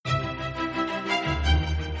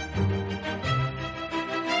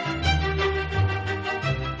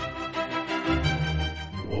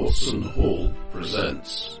Watson Hall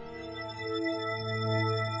presents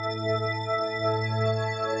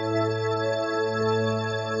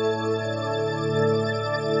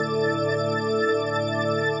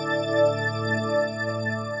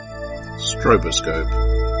Stroboscope.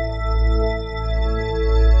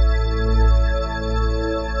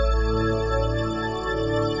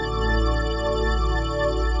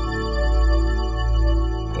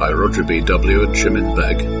 By Roger B. W. and Shimin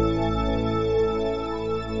Beg.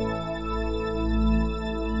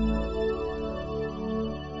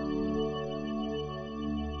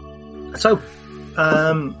 So,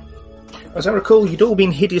 as I recall, you'd all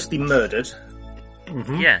been hideously murdered.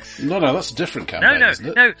 Mm-hmm. Yes. No, that's a different campaign, isn't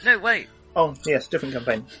it? No, wait. Oh, yes, different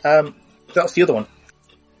campaign. That's the other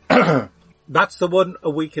one. That's the one a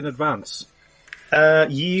week in advance.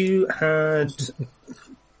 You had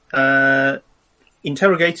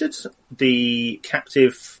interrogated the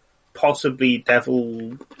captive, possibly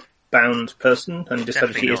devil-bound person, and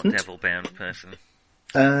decided Definitely she not isn't. devil-bound person.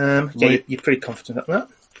 Yeah, you're pretty confident about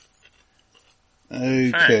that.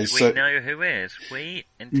 In Okay, fact, so we know who is. We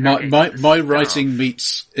interrogated my the staff. writing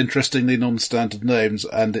meets interestingly non-standard names,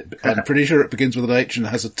 and I'm pretty sure it begins with an H and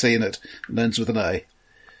has a T in it, and ends with an A.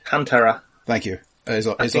 Hantara, Thank you. Is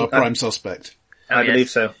our think prime suspect. I yes. believe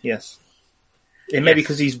so, yes. It may be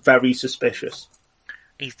because he's very suspicious.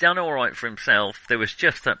 He's done all right for himself. There was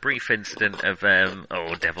just that brief incident of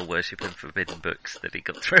devil worship and forbidden books that he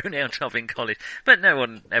got thrown out of in college. But no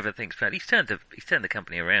one ever thinks about it. He's turned the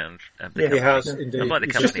company around. Yeah, He has, indeed. And by the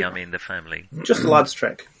He's company, just- I mean the family. Just a lad's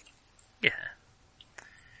trick. Yeah.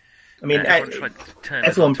 I mean, Everyone tried to turn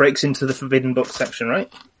everyone it breaks into the forbidden book section,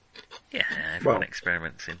 right? Yeah, everyone Well-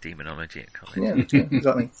 experiments in demonology at college. Yeah,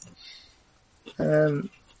 exactly.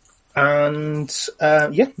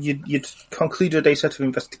 You'd concluded a set of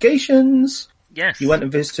investigations. Yes. You went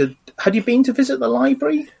and visited. Had you been to visit the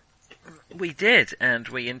library? We did, and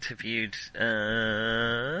we interviewed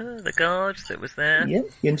the guard that was there. Yeah,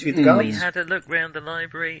 you interviewed the guards. We had a look round the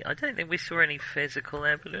library. I don't think we saw any physical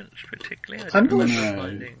evidence, particularly. I'm don't not remember sure.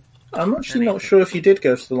 finding- I'm actually not anything. sure if you did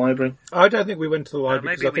go to the library. I don't think we went to the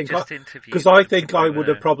library maybe we because just interviewed because I the think people I would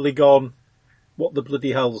there. have probably gone. What the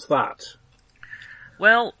bloody hell's that?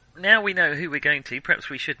 Well, now we know who we're going to. Perhaps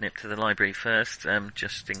we should nip to the library first,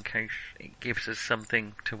 just in case it gives us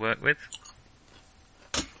something to work with.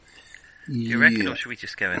 Do you reckon, or should we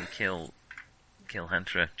just go and kill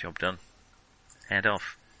Hunter? Job done. Head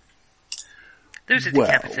off. There was a Well-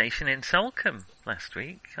 decapitation in Salcombe last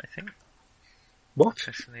week, I think. What?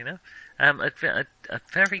 Interestingly enough, a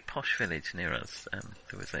very posh village near us.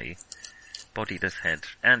 There was a bodiless head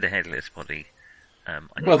and a headless body. I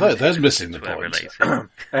Well, think there's the missing the were point. related.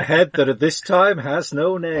 A head that at this time has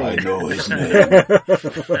no I name. know his name.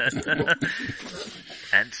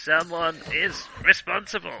 And someone is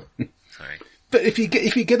responsible. Sorry. But if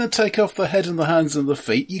you're going to take off the head and the hands and the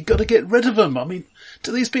feet, you've got to get rid of them. I mean,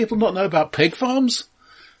 do these people not know about pig farms?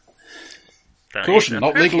 Caution,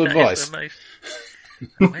 not legal advice. I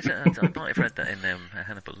might have read that in a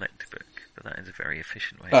Hannibal Lecter book, but that is a very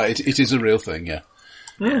efficient way. It is a real thing, yeah.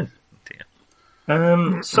 Yeah, dear.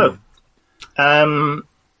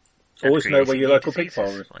 Always know where your local Diseases pig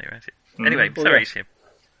farm is. while you're at it. Anyway, well, sorry, yeah. Shim.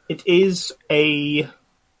 It is a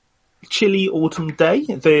chilly autumn day.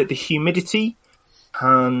 The humidity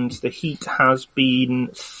and the heat has been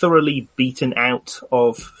thoroughly beaten out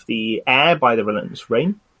of the air by the relentless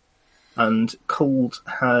rain, and cold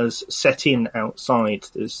has set in outside.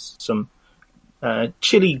 There's some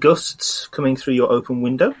chilly gusts coming through your open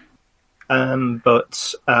window,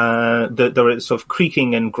 but there are sort of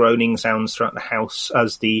creaking and groaning sounds throughout the house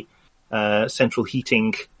as the central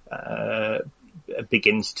heating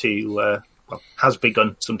begins to has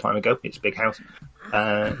begun some time ago. It's a big house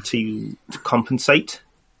to compensate,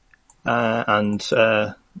 and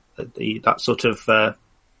that sort of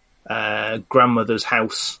grandmother's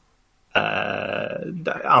house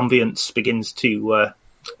the ambience begins to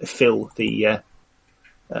fill the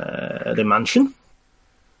mansion.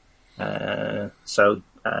 So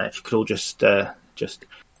if you could all just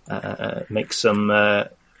make some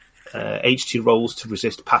H2 rolls to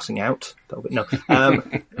resist passing out. No.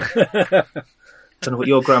 Don't know what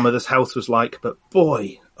your grandmother's house was like, but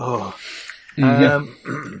boy, I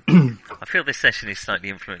feel this session is slightly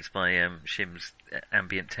influenced by Shim's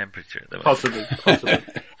ambient temperature at the moment. possibly.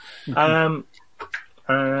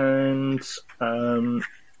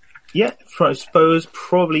 I suppose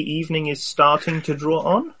probably evening is starting to draw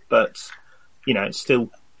on, but it's still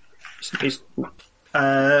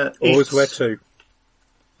Always where to.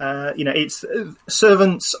 it's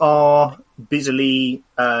servants are busily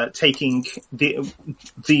taking the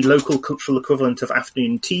local cultural equivalent of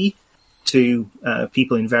afternoon tea to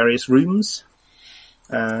people in various rooms,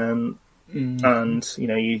 and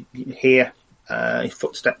you hear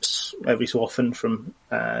footsteps every so often from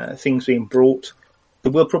things being brought.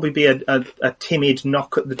 There will probably be a timid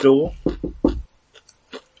knock at the door.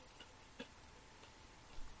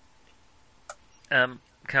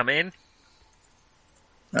 Come in.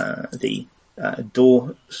 The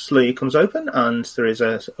door slowly comes open, and there is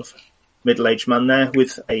a sort of middle-aged man there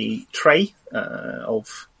with a tray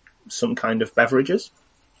of some kind of beverages.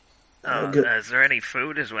 Is there any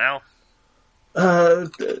food as well?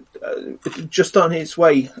 Just on its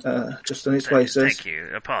way. Sirs. Thank you.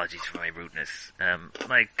 Apologies for my rudeness.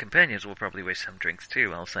 My companions will probably wish some drinks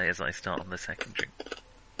too, I'll say, as I start on the second drink.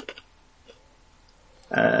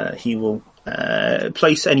 He will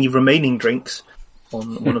place any remaining drinks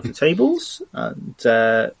on one of the tables, and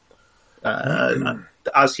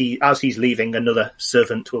as he's leaving, another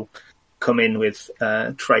servant will come in with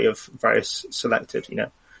a tray of various selected,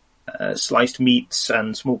 sliced meats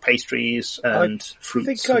and small pastries and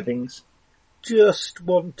fruits and things. Just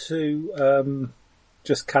want to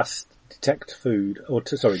just cast detect food, not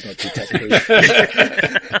detect food.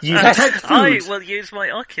 You detect food. I will use my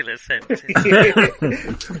ocular senses.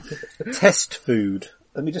 Test food.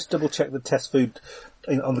 Let me just double check the test food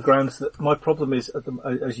on the grounds that my problem is,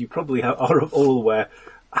 as you probably are all aware,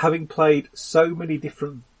 having played so many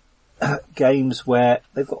different games where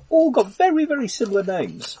they've all got very, very similar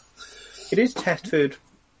names. It is test food.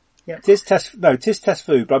 Yeah. It is test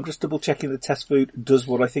food, but I'm just double checking that test food does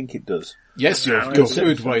what I think it does. Yes, your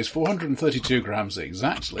food weighs 432 grams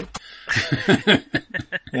exactly.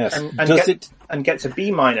 Yes. And gets a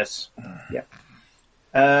B-. Yeah.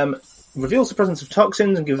 Reveals the presence of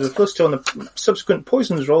toxins and gives a +2 on the subsequent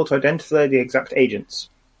poisons roll to identify the exact agents.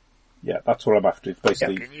 Yeah, that's what I'm after. It's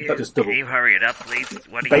basically Can you hurry it up, please?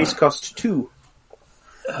 What base cost 2.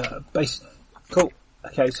 Base. Cool.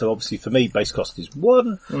 Okay, so obviously for me, base cost is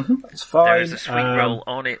 1. Mm-hmm. That's fine. There is a sweet roll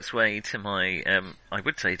on its way to my, I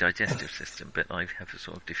would say digestive system, but I have a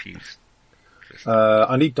sort of diffuse system.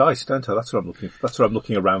 I need dice, don't I? That's what I'm looking for. That's what I'm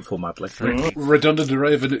looking around for madly. Redundant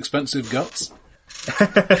array of inexpensive guts. I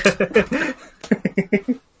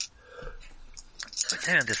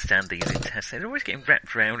don't understand these tests. They're always getting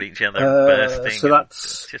wrapped around each other, bursting. So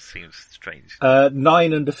that's... It just seems strange.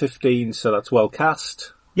 9 under 15, so that's well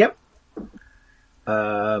cast. Yep.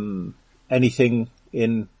 Anything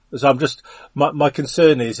in... So I'm just... My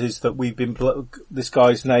concern is that we've been... This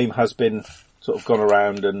guy's name has been sort of gone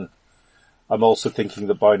around, and I'm also thinking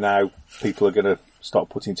that by now people are going to start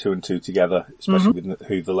putting 2 and 2 together, especially with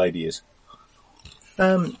who the lady is.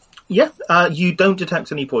 You don't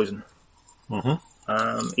detect any poison. Mm-hmm.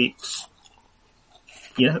 It's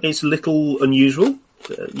a little unusual.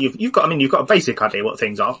 You've got a basic idea what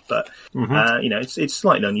things are, but it's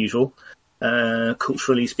slightly unusual,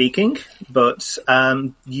 culturally speaking. But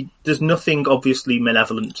there's nothing obviously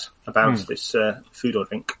malevolent about this food or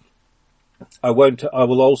drink. I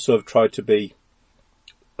will also have tried to be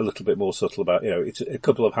a little bit more subtle about. It's a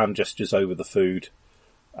couple of hand gestures over the food,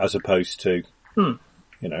 as opposed to.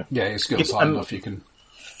 Yeah, your skill's high enough, you can...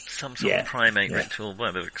 Some sort of primate ritual,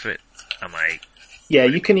 by the looks of it. Am I... Yeah,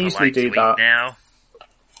 you can easily do that. Now?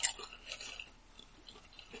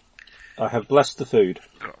 I have blessed the food.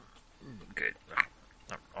 Good.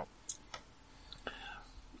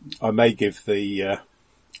 I may give a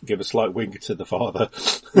slight wink to the father.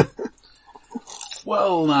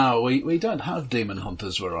 Well, now, we don't have demon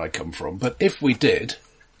hunters where I come from, but if we did,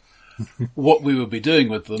 what we would be doing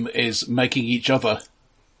with them is making each other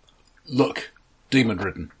look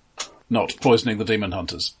demon-ridden, not poisoning the demon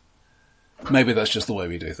hunters. Maybe that's just the way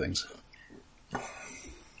we do things.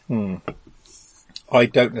 I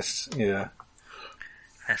don't necessarily... Yeah.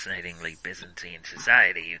 Fascinatingly Byzantine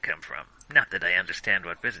society you come from. Not that I understand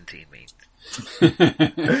what Byzantine means.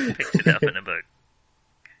 Picked it up in a book.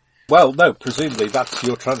 Well, no, presumably that's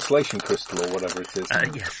your translation crystal or whatever it is.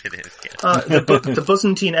 Yes, it is. Yeah. The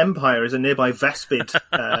Byzantine Empire is a nearby Vespid nation.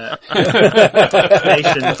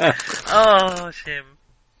 Oh, Shim.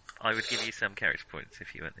 I would give you some character points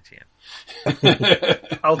if you weren't the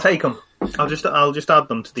GM. I'll take them. I'll just add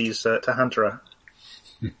them to these to Hantera.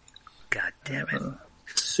 God damn it!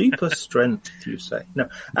 Super strength, you say? No.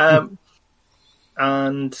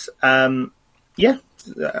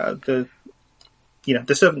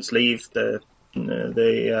 The servants leave. The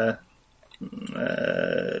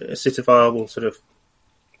Citivar will sort of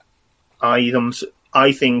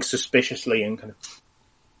eye things suspiciously and kind of.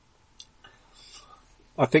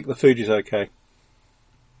 I think the food is okay.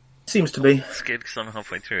 Seems to be. It's good because I'm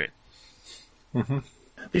halfway through it.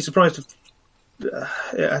 Be surprised if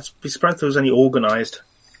I'd be surprised if there was any organised.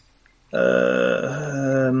 What's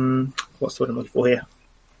the word I'm looking for here?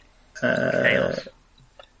 Chaos.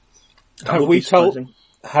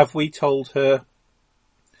 Have we told her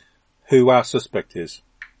who our suspect is?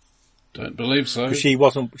 Don't believe so. She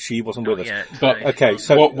wasn't with us. Yet, But no. Okay,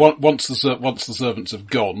 so once the servants have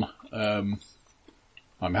gone, I'm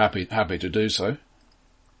happy to do so.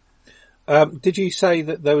 did you say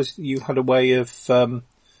that you had a way of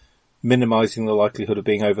minimising the likelihood of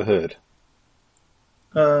being overheard?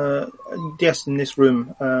 Yes, in this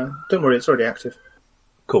room. Don't worry, it's already active.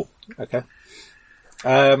 Cool. Okay.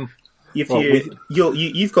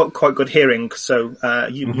 You've got quite good hearing, so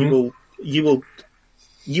you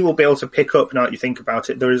will be able to pick up now that you think about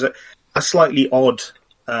it. There is a slightly odd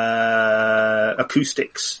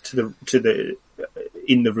acoustics to the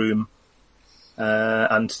in the room,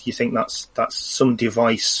 and you think that's some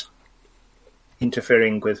device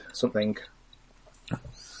interfering with something.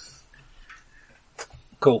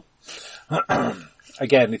 Cool.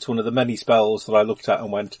 Again, it's one of the many spells that I looked at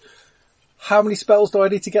and went, how many spells do I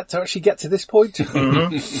need to actually get to this point?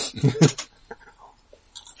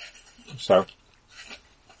 So,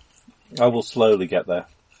 I will slowly get there.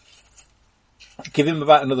 Give him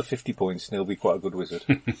about another 50 points and he'll be quite a good wizard.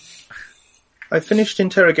 I finished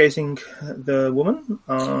interrogating the woman.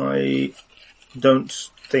 I don't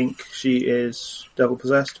think she is devil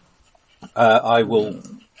possessed.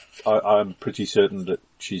 I'm pretty certain that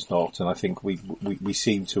she's not, and I think we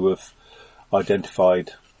seem to have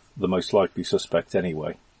identified the most likely suspect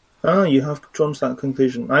anyway. Ah, you have drawn to that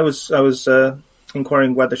conclusion. I was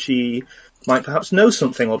inquiring whether she might perhaps know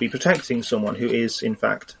something or be protecting someone who is, in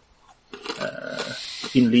fact,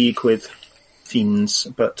 in league with fiends,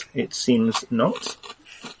 but it seems not.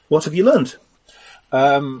 What have you learned?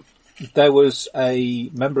 There was a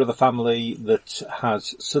member of the family that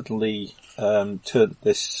has suddenly turned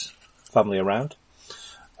this family around,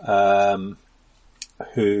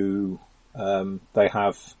 who they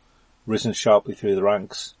have risen sharply through the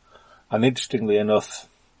ranks, and interestingly enough,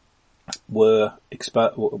 were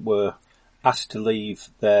asked to leave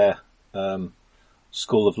their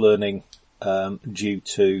school of learning due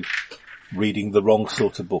to reading the wrong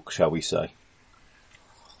sort of book, shall we say.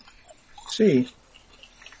 See.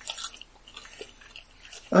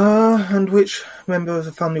 And which member of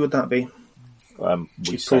the family would that be?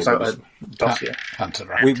 She pulls out a dossier.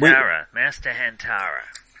 Hantara. Hantara, Master Hantara.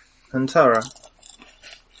 Hantara.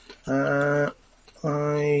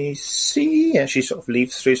 I see. Yeah, she sort of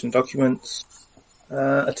leaves through some documents.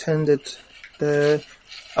 Attended the...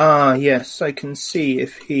 Ah, yes, I can see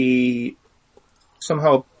if he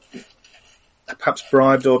somehow perhaps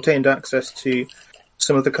bribed or obtained access to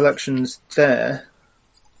some of the collections there.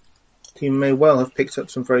 He may well have picked up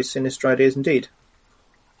some very sinister ideas indeed.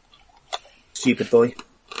 Stupid boy.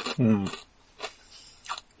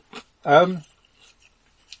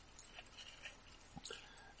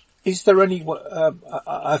 Is there any?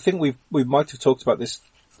 I think we might have talked about this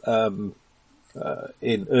in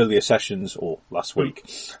earlier sessions or last week.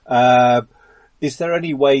 Is there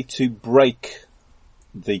any way to break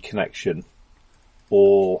the connection,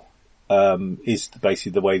 or is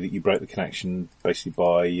basically the way that you break the connection basically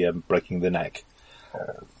by breaking the neck?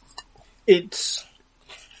 It's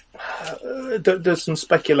there's some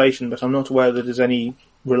speculation, but I'm not aware that there's any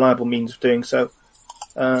reliable means of doing so.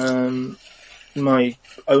 My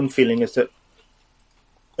own feeling is that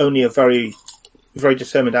only a very, very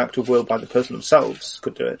determined act of will by the person themselves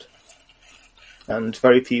could do it, and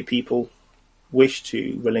very few people wish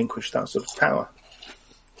to relinquish that sort of power.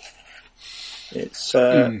 It's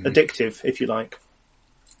addictive, if you like.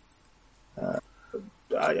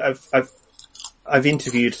 I've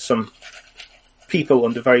interviewed some people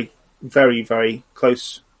under very, very, very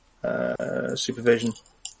close supervision,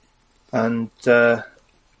 and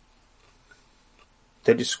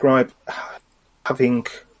they describe having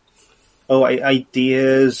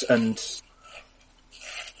ideas and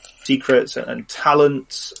secrets and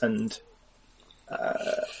talents and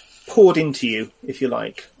poured into you, if you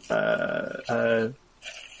like, an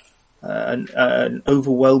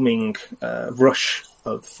overwhelming rush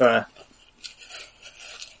of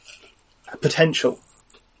potential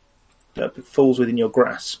that falls within your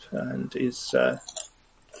grasp and is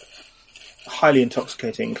highly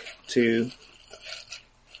intoxicating to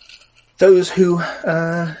those who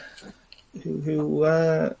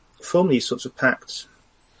form these sorts of pacts.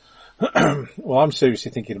 Well, I'm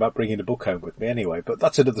seriously thinking about bringing a book home with me anyway, but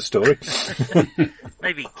that's another story.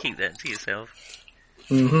 Maybe keep that to yourself.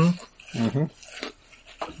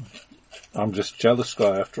 I'm just jealous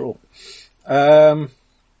guy after all.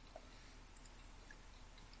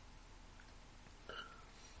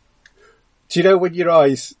 Do you know when your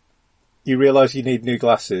eyes, you realise you need new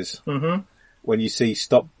glasses? Mm-hmm. When you see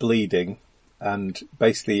stop bleeding and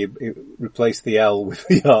basically replace the L with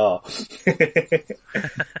the R.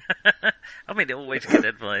 I mean, always good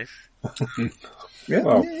advice. Yeah.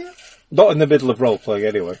 Well, not in the middle of role playing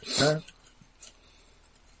anyway.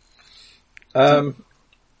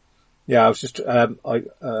 Yeah, I was just,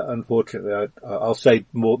 unfortunately, I'll say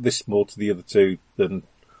more to the other two than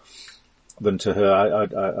to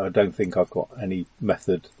her. I don't think I've got any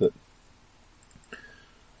method that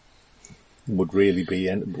would really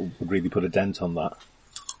put a dent on that.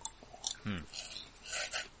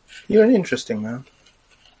 You're an interesting man.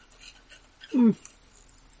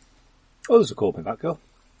 Others are calling me that girl.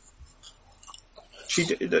 She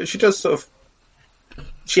does sort of.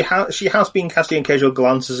 She has been casting occasional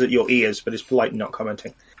glances at your ears, but is polite, not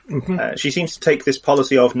commenting. Mm-hmm. She seems to take this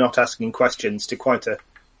policy of not asking questions to quite a,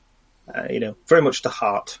 very much to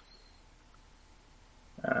heart.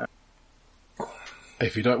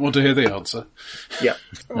 If you don't want to hear the answer. Yeah.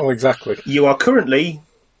 Oh, exactly. You are currently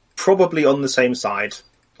probably on the same side,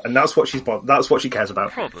 and that's what that's what she cares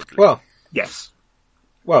about. Probably. Well, Yes.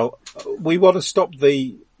 well, we want to stop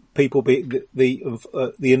the people the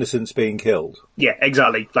innocents being killed. Yeah,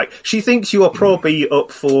 exactly. Like, she thinks you are probably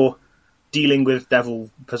up for dealing with devil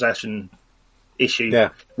possession issue, Yeah.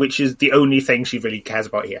 which is the only thing she really cares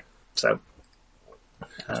about here. So,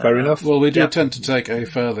 Fair enough. Well, we do Yeah. tend to take a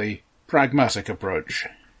fairly pragmatic approach.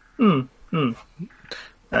 it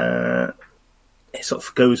sort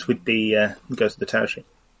of goes with the territory.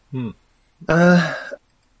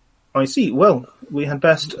 I see. Well, we had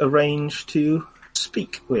best arrange to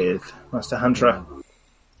speak with Master Handra.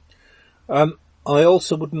 I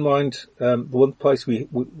also wouldn't mind. The one place we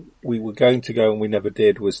were going to go and we never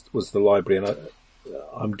did was the library, and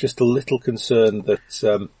I'm just a little concerned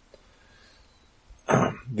that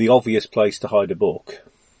the obvious place to hide a book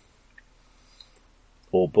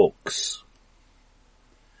or books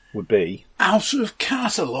would be Out of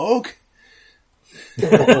catalogue?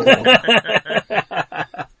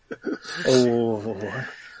 Oh,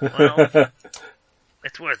 Well,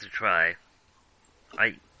 it's worth a try.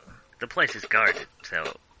 The place is guarded,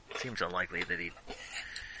 so it seems unlikely that he'd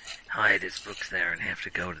hide his books there and have to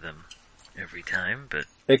go to them every time, but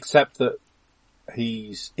except that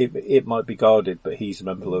it might be guarded, but he's a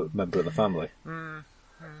member of the family.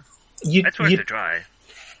 it's worth a try.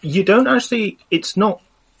 You don't actually. It's not.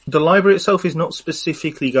 The library itself is not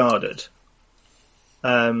specifically guarded.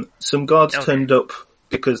 Some guards Okay. turned up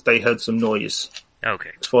because they heard some noise, Okay.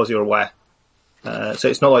 as far as you're aware. So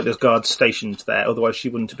it's not like there's guards stationed there. Otherwise, she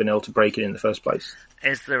wouldn't have been able to break it in the first place.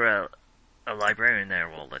 Is there a librarian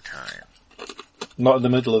there all the time? Not in the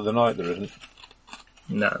middle of the night, there isn't.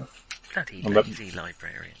 No. Bloody I'm not- lazy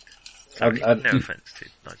librarian. Sorry, And- no offence to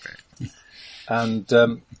librarians.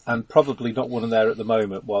 And probably not one in there at the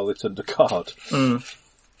moment while it's under guard.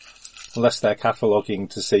 Unless they're cataloguing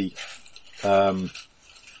to see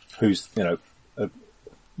who's,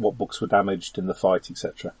 what books were damaged in the fight,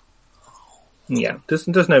 etc. Yeah. There's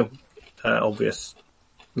no obvious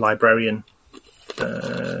librarian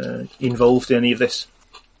involved in any of this.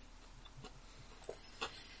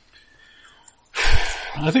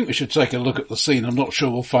 I think we should take a look at the scene. I'm not sure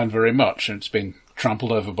we'll find very much. It's been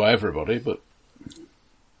trampled over by everybody, but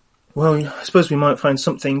Well, I suppose we might find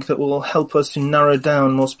something that will help us to narrow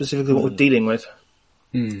down more specifically what we're dealing with.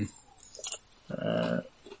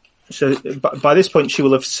 So by this point, she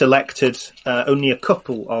will have selected only a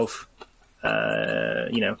couple of,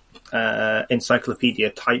 encyclopedia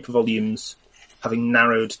type volumes, having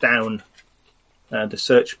narrowed down the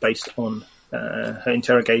search based on her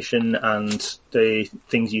interrogation and the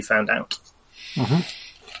things you found out.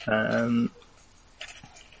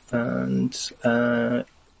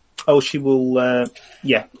 She will.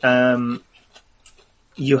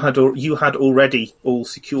 You had already all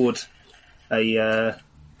secured a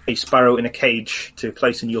sparrow in a cage to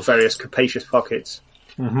place in your various capacious pockets.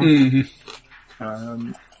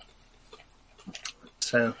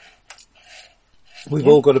 So We've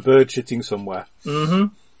all got a bird shitting somewhere.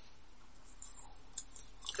 that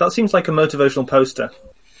seems like a motivational poster.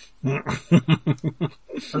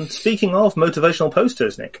 And speaking of motivational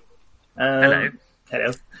posters, Nick. Hello.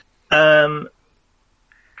 Hello.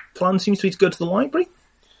 Plan seems to be to go to the library.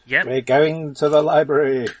 Yep. We're going to the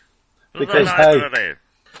library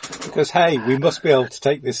because hey, we must be able to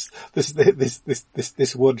take this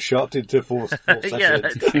one shot into four sessions. Yeah.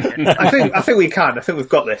 I think we can. I think we've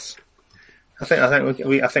got this. I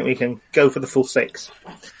think we can go for the full 6.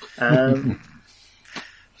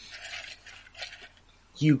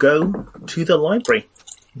 You go to the library.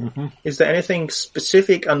 Mm-hmm. Is there anything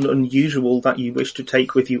specific and unusual that you wish to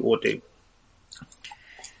take with you or do?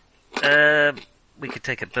 We could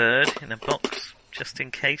take a bird in a box, just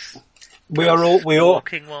in case. We all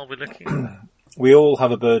walking while we're looking. We all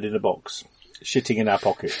have a bird in a box, shitting in our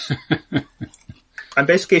pockets. I'm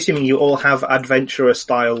basically assuming you all have adventurer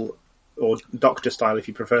style, or doctor style if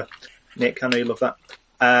you prefer. Nick, I know you love that.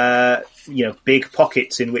 Big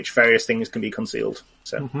pockets in which various things can be concealed.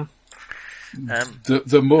 So,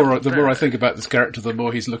 the more I think about this character, the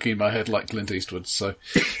more he's looking in my head like Clint Eastwood. So,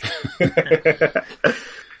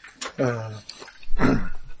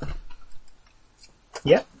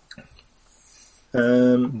 yeah.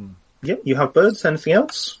 Yeah, you have birds. Anything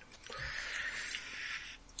else?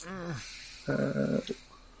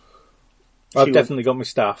 I've definitely got my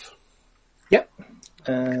staff. Yep.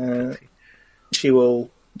 She will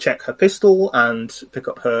check her pistol and pick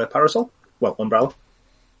up her parasol. Well, umbrella.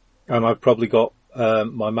 And I've probably got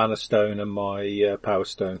my mana stone and my power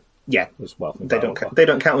stone. Yeah, as well. They don't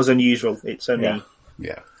count as unusual. It's only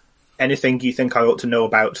anything you think I ought to know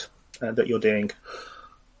about that you're doing.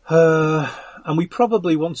 And we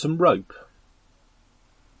probably want some rope.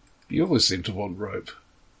 You always seem to want rope.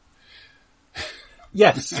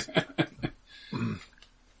 Yes.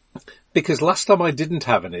 Because last time I didn't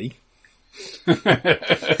have any.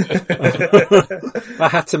 I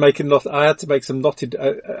had to make some knotted,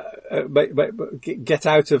 get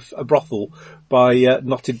out of a brothel by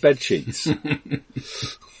knotted bed sheets.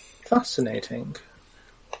 Fascinating.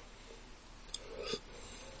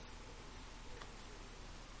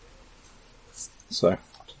 So,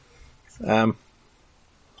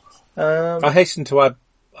 I hasten to add,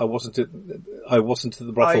 I wasn't at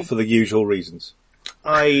the brothel for the usual reasons.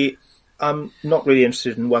 I'm not really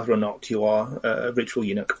interested in whether or not you are a ritual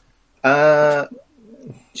eunuch.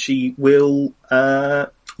 She will,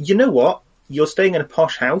 you know what? You're staying in a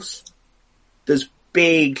posh house. There's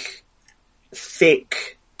big,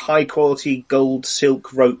 thick, high quality gold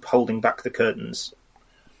silk rope holding back the curtains.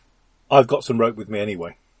 I've got some rope with me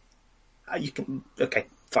anyway. You can, okay,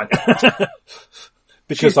 fine.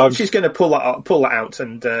 Because she's going to pull it out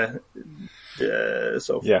and,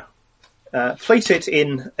 sort of. Yeah. Place it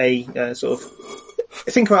in a sort of,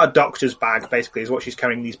 think about a doctor's bag, basically, is what she's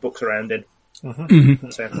carrying these books around in.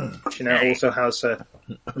 Mm-hmm. So she now also has a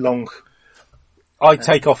long... I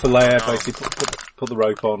take off a layer, basically, put the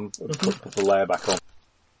rope on, put the layer back on.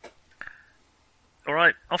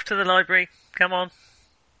 Alright, off to the library. Come on.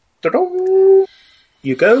 Ta-da!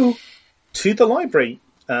 You go to the library.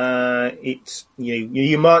 It's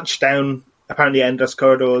you march down apparently endless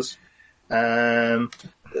corridors.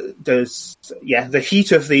 There's the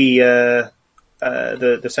heat of the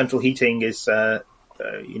central heating is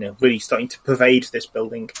really starting to pervade this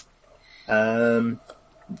building.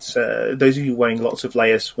 So those of you wearing lots of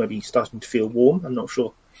layers will be starting to feel warm. I'm not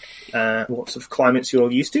sure what sort of climates you're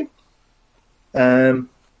all used to. There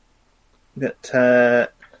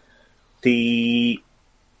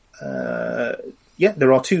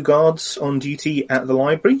are 2 guards on duty at the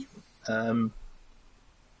library.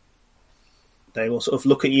 They will sort of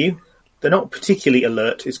look at you. They're not particularly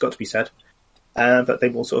alert, it's got to be said. But they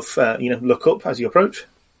will sort of, look up as you approach.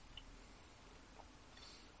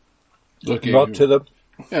 Looking Nod to them.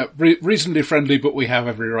 Yeah, reasonably friendly, but we have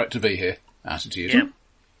every right to be here. Attitude.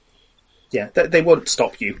 Yeah, they won't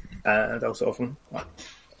stop you. They'll sort of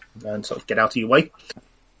and sort of get out of your way.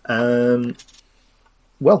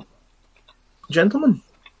 Well, gentlemen,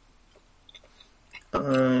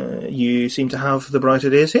 you seem to have the bright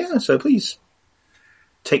ideas here, so please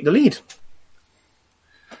take the lead.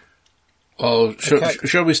 Well,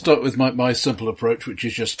 shall we start with my simple approach, which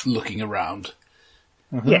is just looking around?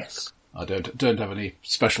 Mm-hmm. Yes. I don't have any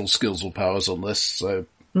special skills or powers on this, so...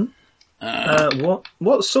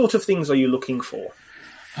 What sort of things are you looking for?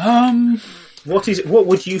 What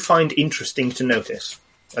would you find interesting to notice,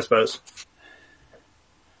 I suppose?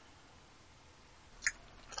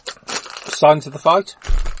 Signs of the fight?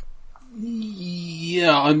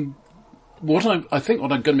 Yeah, I think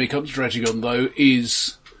what I'm going to be concentrating on, though,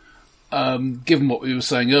 is... given what we were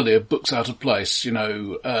saying earlier, books out of place.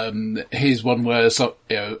 Here's one where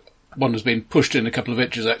one has been pushed in a couple of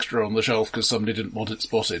inches extra on the shelf because somebody didn't want it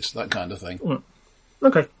spotted. That kind of thing.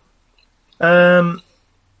 Okay.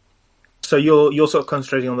 So you're sort of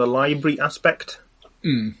concentrating on the library aspect,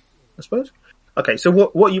 I suppose. Okay. So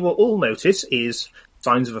what you will all notice is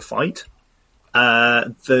signs of a fight.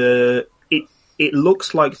 It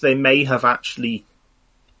looks like they may have actually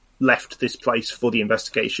left this place for the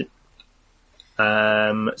investigation.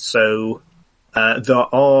 So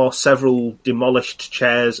There are several demolished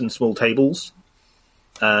chairs and small tables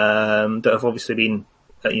that have obviously been,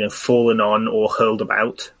 fallen on or hurled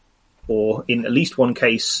about, or in at least one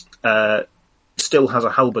case, still has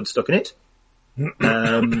a halberd stuck in it.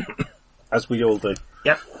 As we all do.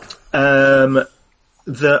 Yeah.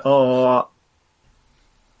 There are,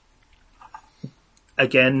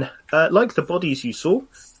 again, like the bodies you saw,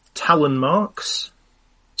 talon marks.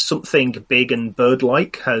 Something big and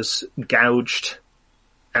bird-like has gouged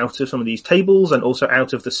out of some of these tables and also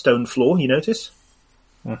out of the stone floor, you notice.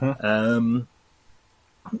 So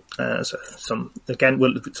some, again,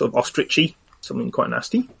 sort of ostrichy, something quite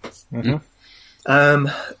nasty.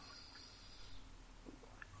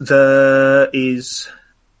 There is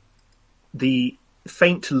the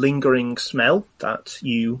faint lingering smell that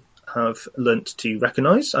you have learnt to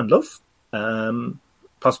recognise and love.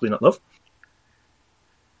 Possibly not love.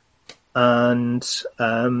 And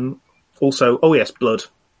also, oh yes, blood.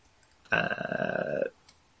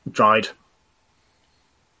 Dried.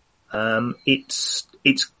 It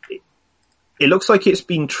looks like it's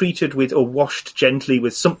been treated with or washed gently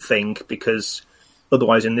with something, because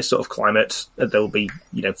otherwise in this sort of climate there'll be,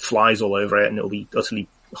 flies all over it and it'll be utterly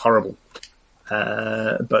horrible.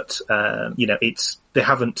 But they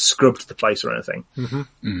haven't scrubbed the place or anything.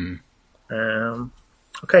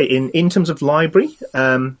 Okay, in terms of library,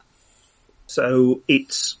 so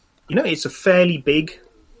it's a fairly big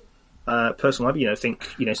personal library. Think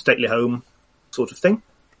stately home sort of thing.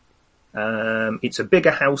 It's a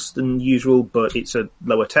bigger house than usual, but it's a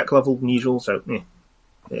lower tech level than usual, so it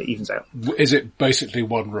evens out. Is it basically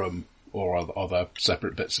one room, or are there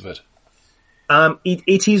separate bits of it?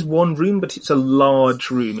 It is one room, but it's a large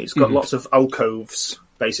room. It's got lots of alcoves,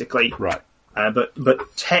 basically. Right.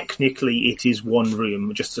 But technically it is one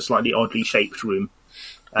room, just a slightly oddly shaped room.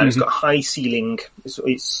 It's got high ceiling.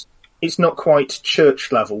 It's not quite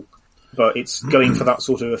church level, but it's going for that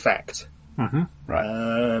sort of effect.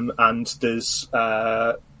 Right. And there's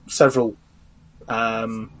several,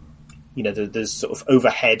 there's sort of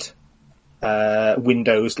overhead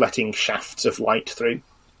windows letting shafts of light through.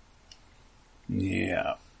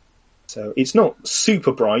 Yeah. So it's not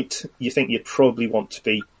super bright. You think you'd probably want to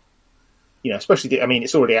be, especially,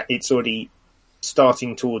 it's already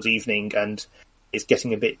starting towards evening and it's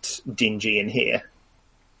getting a bit dingy in here.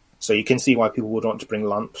 So you can see why people would want to bring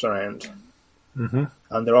lamps around. And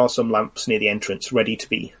there are some lamps near the entrance ready to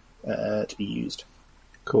be used.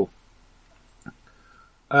 Cool.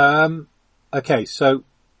 Okay, so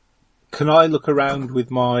can I look around with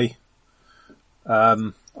my...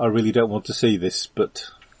 I really don't want to see this, but...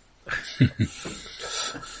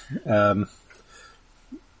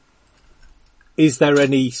 is there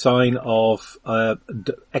any sign of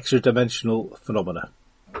extra-dimensional phenomena?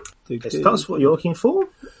 If that's what you're looking for,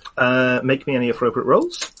 make me any appropriate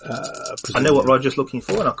rolls. I know what Roger's looking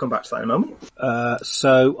for, and I'll come back to that in a moment.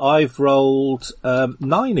 So I've rolled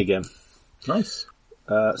 9 again. Nice.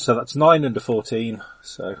 So that's 9 under 14.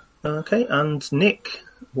 So okay, and Nick,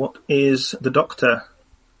 what is the Doctor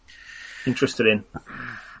interested in?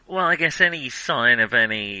 Well, I guess any sign of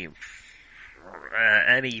any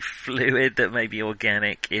fluid that may be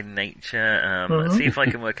organic in nature. See if I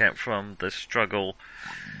can work out from the struggle.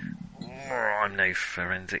 I'm no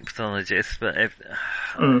forensic pathologist, but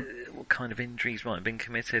what kind of injuries might have been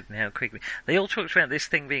committed and how quickly. They all talked about this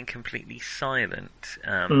thing being completely silent.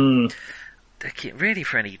 Really,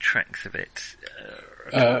 for any tracks of it.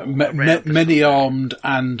 Many armed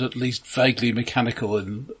and at least vaguely mechanical,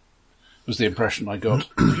 was the impression I got.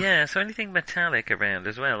 Yeah, so anything metallic around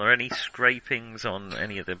as well, or any scrapings on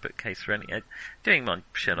any of the bookcase, or any doing my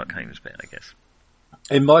Sherlock Holmes bit, I guess.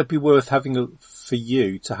 It might be worth for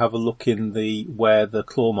you to have a look in where the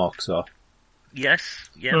claw marks are. Yes,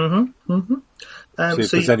 yeah. See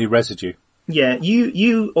if there's any residue. Yeah,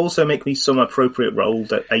 you also make me some appropriate roll,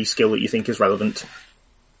 a skill that you think is relevant.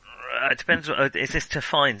 It depends. Is this to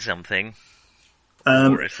find something?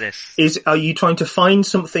 Or is this... Are you trying to find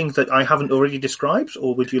something that I haven't already described,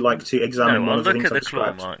 or would you like to examine one of the things I've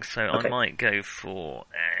described? No, I'll look at the claw marks, so okay. I might go for...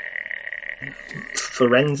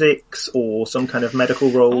 forensics, or some kind of medical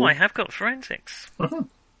role. Oh, I have got forensics.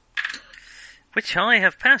 Which I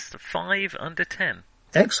have passed 5 under 10.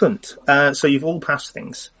 Excellent. So you've all passed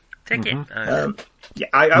things. Take it. Yeah,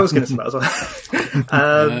 I was going to say that as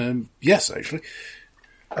well. Yes, actually.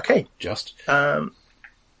 Okay. Just.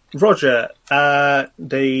 Roger,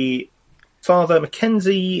 the Father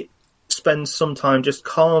Mackenzie spends some time just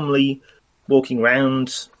calmly walking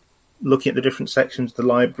around, looking at the different sections of the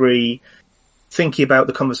library, thinking about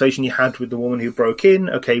the conversation you had with the woman who broke in.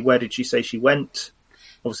 Okay, where did she say she went?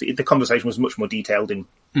 Obviously, the conversation was much more detailed in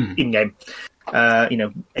in-game.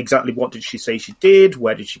 Exactly what did she say she did?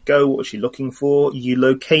 Where did she go? What was she looking for? You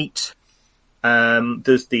locate.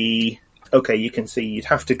 There's you can see you'd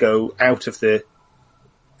have to go out of the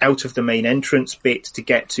main entrance bit to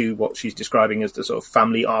get to what she's describing as the sort of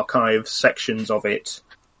family archive sections of it.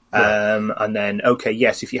 Right. And then,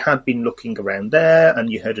 yes, if you had been looking around there and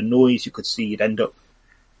you heard a noise, you could see you'd end up,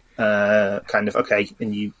 and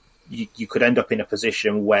you could end up in a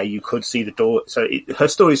position where you could see the door. So her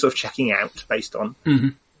story is sort of checking out based on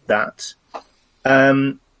that.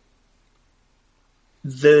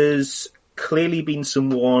 There's clearly been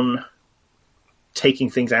someone taking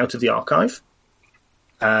things out of the archive.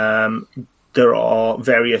 There are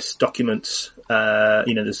various documents.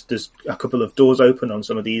 There's a couple of doors open on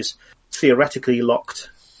some of these theoretically locked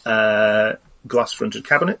glass-fronted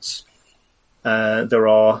cabinets. There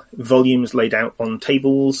are volumes laid out on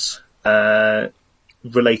tables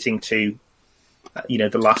relating to,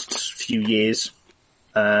 the last few years.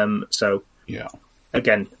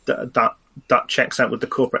 Again, that checks out with the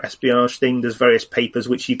corporate espionage thing. There's various papers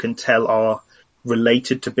which you can tell are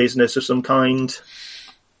related to business of some kind.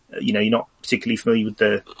 You're not particularly familiar with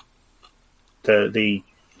the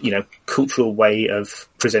cultural way of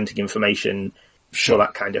presenting information for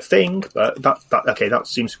that kind of thing, but that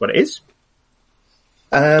seems what it is.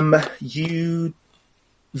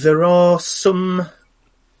 There are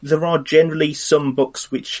generally some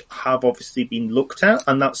books which have obviously been looked at,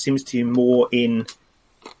 and that seems to be more in.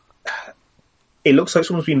 It looks like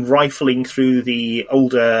someone's been rifling through the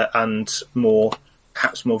older and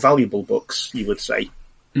perhaps more valuable books, you would say.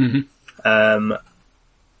 Mm-hmm.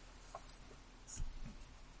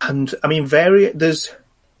 And I mean, there's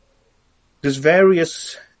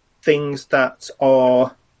various things that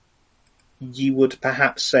are, you would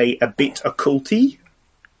perhaps say, a bit occulty,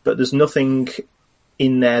 but there's nothing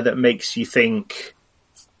in there that makes you think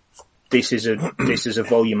this is a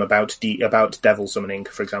volume about devil summoning,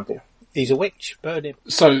 for example. He's a witch, burn him.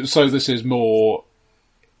 So this is more,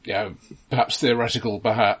 perhaps theoretical,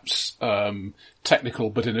 perhaps technical,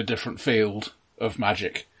 but in a different field of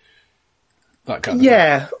magic. That kind of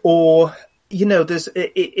thing. Or there's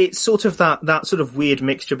it's sort of that sort of weird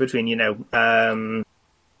mixture between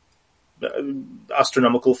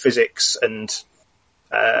astronomical physics and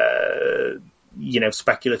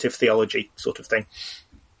speculative theology sort of thing.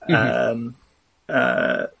 Mm-hmm.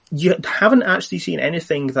 You haven't actually seen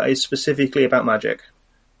anything that is specifically about magic.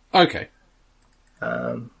 Okay.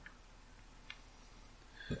 The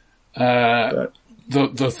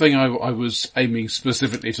thing I was aiming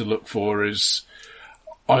specifically to look for is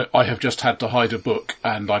I have just had to hide a book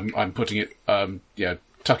and I'm putting it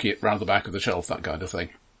tucking it round the back of the shelf, that kind of thing.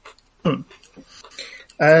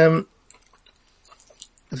 There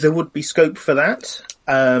would be scope for that.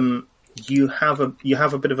 You have a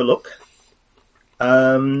bit of a look.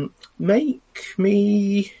 Make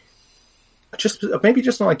me just an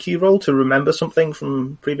IQ roll to remember something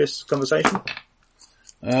from previous conversation.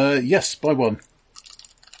 Yes, by one.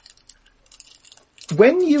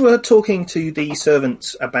 When you were talking to the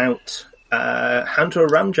servants about Hunter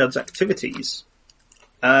Ramjad's activities,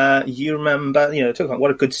 you remember, talking about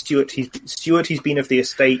what a good steward he's been of the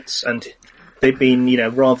estates, and they've been,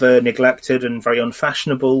 rather neglected and very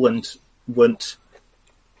unfashionable, and weren't,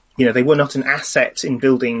 they were not an asset in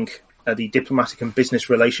building the diplomatic and business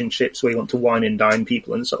relationships where you want to wine and dine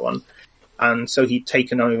people and so on. And so he'd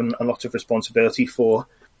taken on a lot of responsibility for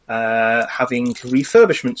having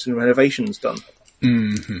refurbishments and renovations done.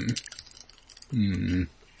 Mm-hmm. Mm.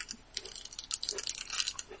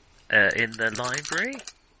 In the library?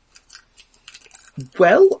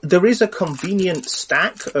 Well, there is a convenient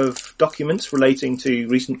stack of documents relating to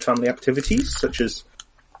recent family activities, such as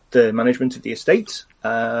the management of the estate,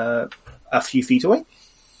 a few feet away.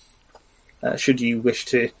 Should you wish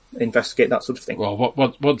to investigate that sort of thing. Well,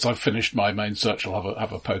 once I've finished my main search, I'll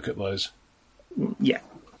have a poke at those. Yeah.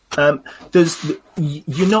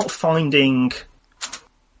 You're not finding,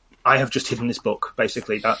 I have just hidden this book,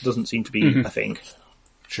 basically. That doesn't seem to be a thing.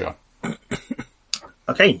 Sure.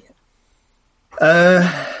 Okay.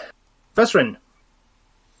 Vesrin,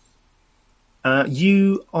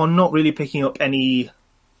 you are not really picking up any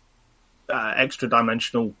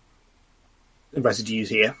extra-dimensional residues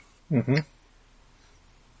here. Mm-hmm.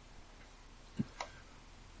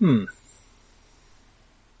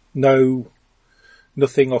 No,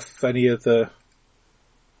 nothing off any of the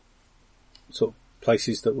sort of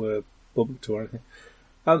places that were bumped or anything.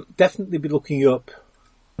 I'll definitely be looking up.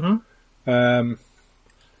 Mm-hmm.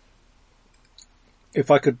 If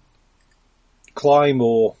I could climb,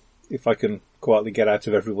 or if I can quietly get out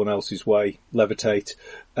of everyone else's way, levitate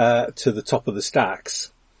to the top of the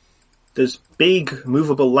stacks, There's big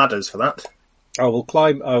movable ladders for that. I will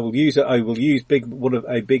climb. I will use a big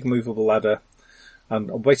movable ladder,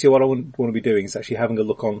 and basically what I want to be doing is actually having a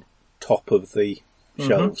look on top of the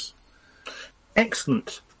shelves.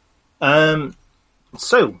 Excellent. Well,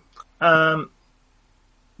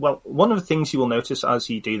 one of the things you will notice as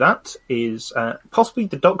you do that is possibly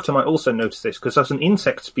the Doctor might also notice this, because as an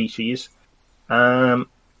insect species,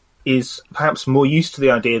 is perhaps more used to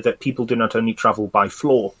the idea that people do not only travel by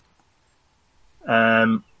floor.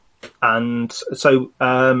 But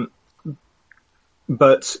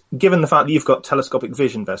given the fact that you've got telescopic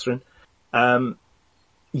vision, Vesrin,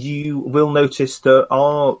 you will notice there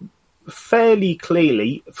are fairly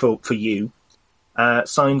clearly for you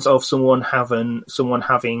signs of someone having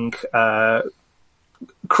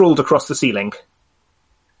crawled across the ceiling.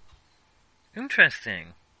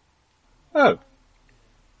 Interesting. Oh.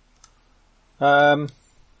 Can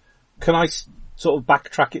I sort of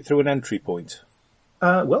backtrack it through an entry point?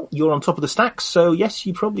 Well, you're on top of the stacks, so yes,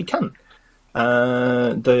 you probably can.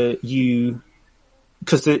 Because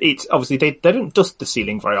it's obviously they don't dust the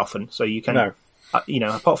ceiling very often, so you can,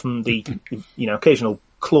 apart from the occasional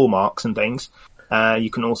claw marks and things, you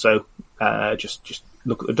can also just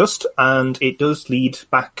look at the dust, and it does lead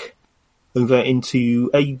back over into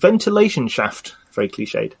a ventilation shaft. Very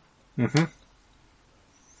cliched. Mm-hmm.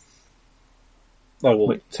 I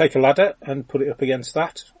will take a ladder and put it up against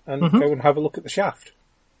that and go and have a look at the shaft.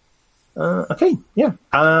 Okay, yeah.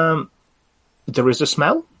 There is a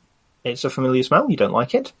smell. It's a familiar smell. You don't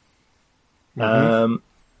like it. You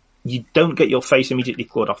don't get your face immediately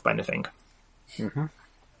clawed off by anything.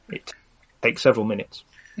 It takes several minutes.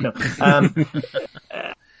 No.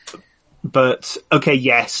 But, okay,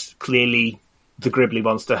 yes, clearly the Gribbly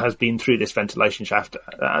monster has been through this ventilation shaft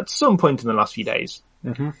at some point in the last few days.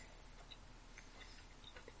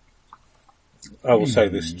 I will say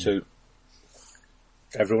this to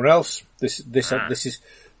everyone else. This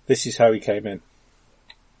is how he came in.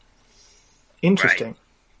 Interesting.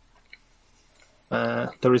 Right.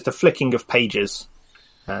 There is the flicking of pages.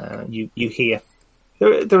 You hear.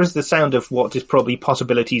 There is the sound of what is probably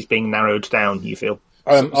possibilities being narrowed down. You feel.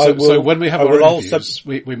 So when we have our interviews,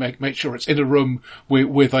 we make sure it's in a room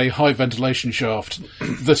with a high ventilation shaft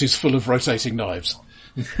that is full of rotating knives.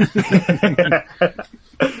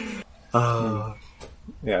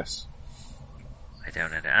 Yes. I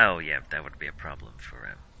don't know. Oh, yeah, that would be a problem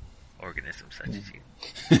for organisms such as you.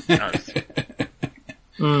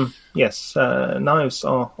 Yes, knives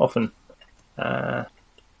are often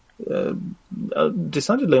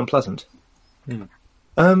decidedly unpleasant.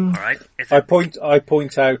 All right. I point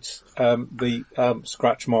out the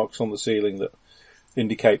scratch marks on the ceiling that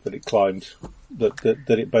indicate that it climbed. That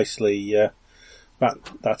it basically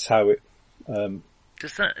that's how it.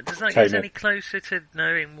 Does that get us any closer to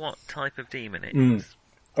knowing what type of demon it is?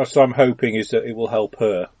 That's what I'm hoping, is that it will help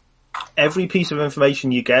her. Every piece of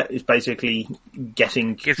information you get is basically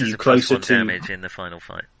getting Gives you us closer +1 to damage in the final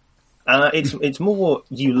fight. It's more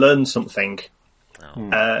you learn something.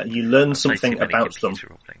 You learn something about them.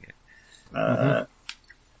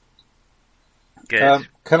 Good.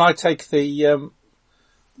 Can I take the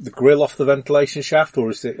grill off the ventilation shaft,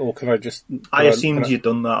 or can I just? I assumed you'd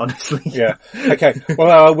done that, honestly. Yeah. Okay. Well,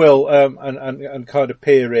 I will, and kind of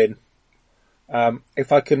peer in.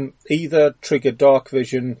 If I can either trigger dark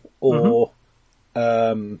vision or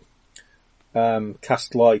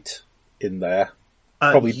cast light in there,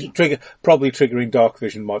 probably triggering dark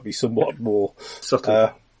vision might be somewhat more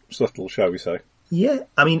subtle, shall we say? Yeah.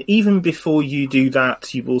 I mean, even before you do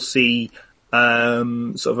that, you will see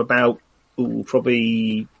sort of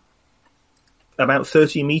probably about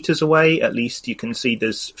 30 meters away, at least, you can see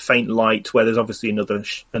there's faint light where there's obviously another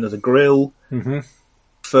grill.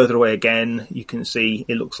 Further away again, you can see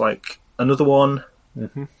it looks like another one. It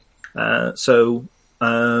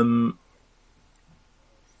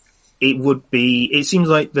seems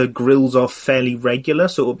like the grills are fairly regular,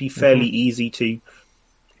 so it would be fairly easy to.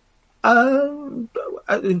 Do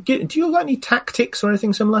you got any tactics or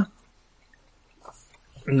anything similar?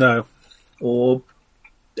 No. Or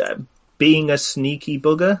being a sneaky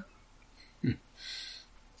bugger?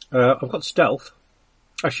 I've got stealth.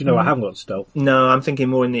 Actually, no, I haven't got stealth. No, I'm thinking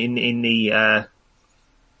more in the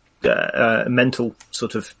mental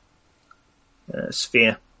sort of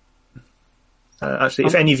sphere. Actually,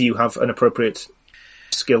 if any of you have an appropriate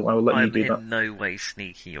skill, I will let you do that. I'm in no way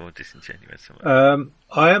sneaky or disingenuous.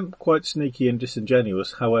 I am quite sneaky and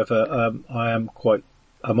disingenuous. However, I'm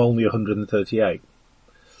only 138.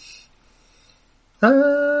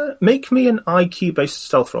 Make me an IQ-based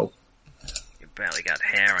stealth roll. You barely got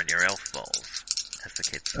hair on your elf balls, as the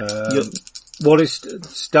kids say. What is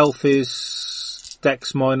stealth? Is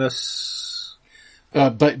Dex minus?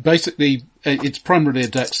 Basically, it's primarily a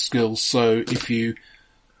Dex skill. So if you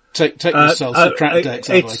take yourself, subtract Dex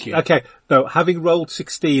out of IQ. Okay, no, having rolled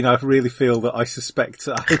 16, I really feel that I suspect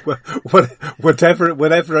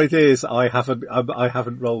whatever it is, I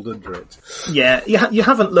haven't rolled under it. Yeah, you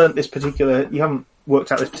haven't learnt this particular. You haven't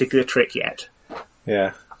worked out this particular trick yet.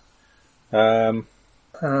 Yeah.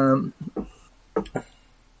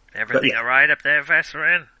 Everything all right up there,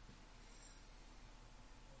 Vesserin?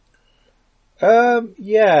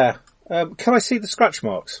 Yeah. Can I see the scratch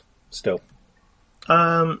marks still?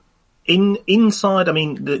 Inside, I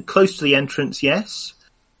mean, close to the entrance, yes.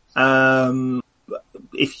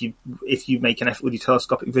 If you make an effort with your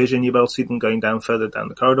telescopic vision, you'll be able to see them going down further down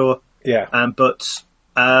the corridor. Yeah. But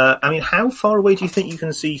I mean, how far away do you think you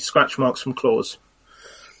can see scratch marks from claws?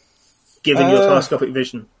 Given your telescopic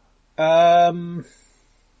vision. I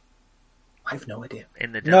have no idea.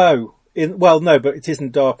 In the dark. No, but it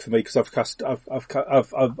isn't dark for me because I'm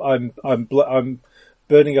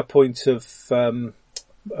burning a point of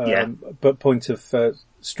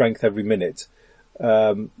strength every minute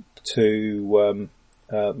to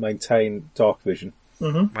maintain dark vision.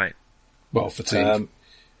 Mm-hmm. Right. Well, fatigue.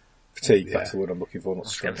 Fatigue. Yeah. That's the word I'm looking for. Not I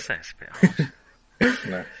was going to strength. say it's a bit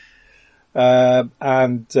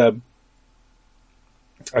harsh. No.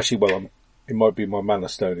 Actually, well, it might be my Mana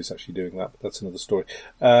Stone is actually doing that, but that's another story.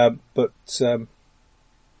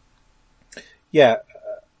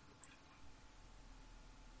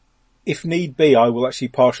 If need be, I will actually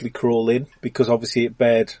partially crawl in because obviously it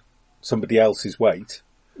bared somebody else's weight.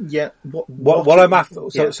 Yeah. What I'm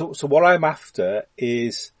after, so what I'm after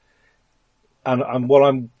is, and what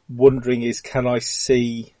I'm wondering is, can I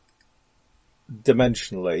see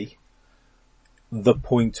dimensionally the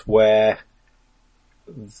point where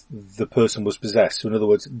the person was possessed? So in other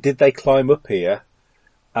words, did they climb up here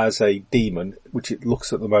as a demon, which it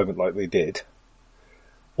looks at the moment like they did,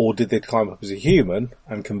 or did they climb up as a human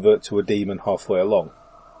and convert to a demon halfway along?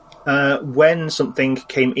 When something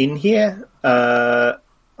came in here,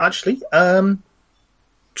 tracking,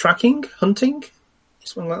 hunting,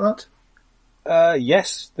 something like that.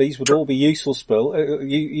 Yes, these would all be useful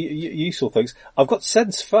useful things. I've got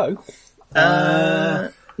sense foe.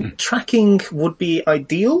 Tracking would be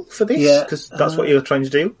ideal for this because that's what you're trying to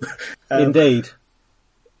do. Indeed.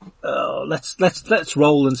 Let's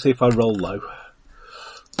roll and see if I roll low.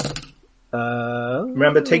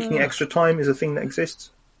 Remember, taking extra time is a thing that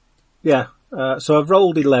exists. Yeah. So I've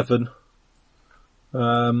rolled 11.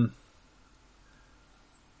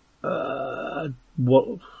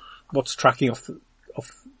 What's tracking off?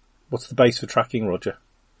 What's the base for tracking, Roger?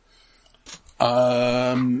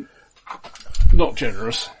 Not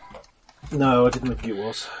generous. No, I didn't think it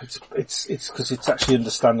was. It's because it's actually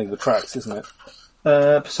understanding the tracks, isn't it?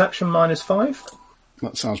 Perception -5.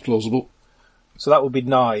 That sounds plausible. So that would be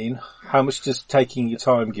 9. How much does taking your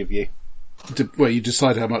time give you? Well, you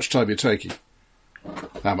decide how much time you're taking.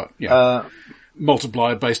 How much? Yeah.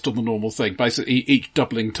 Multiply based on the normal thing. Basically, each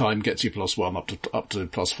doubling time gets you +1 up to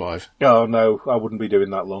 +5. Oh no, I wouldn't be doing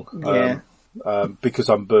that long. Yeah. Because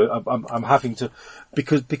I'm having to,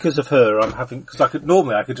 because of her, because I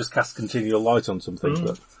could just cast continual light on something,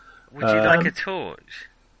 but. Would you like a torch?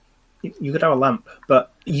 You could have a lamp,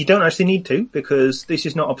 but you don't actually need to because this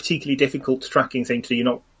is not a particularly difficult tracking thing to do.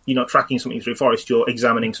 You're not tracking something through forest, you're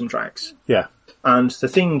examining some tracks. Yeah. And the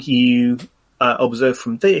thing you observe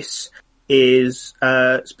from this is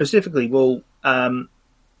specifically,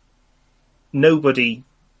 nobody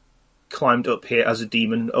climbed up here as a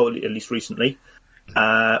demon, or at least recently,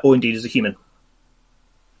 or indeed as a human.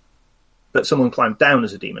 But someone climbed down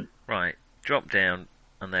as a demon. Right. Drop down,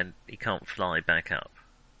 and then he can't fly back up.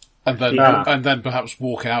 And then perhaps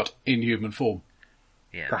walk out in human form.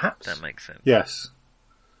 Yeah, perhaps. That makes sense. Yes.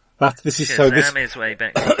 This is his way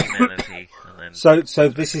back to humanity. And then... So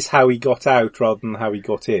this is how he got out rather than how he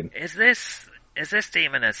got in. Is this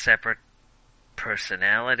demon a separate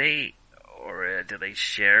personality? Or do they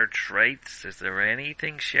share traits? Is there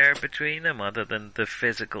anything shared between them other than the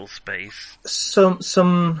physical space? Some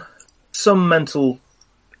mental.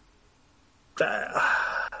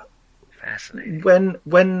 Fascinating.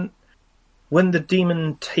 When the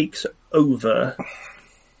demon takes over,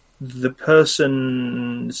 the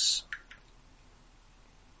person's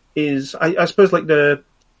is I suppose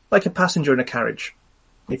like a passenger in a carriage,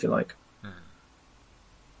 if you like.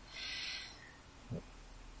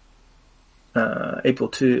 Able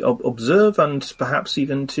to observe and perhaps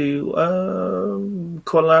even to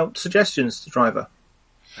call out suggestions to the driver.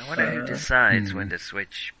 I wonder who decides when to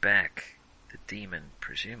switch back the demon,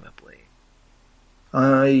 presumably.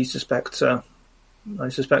 I suspect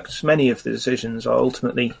many of the decisions are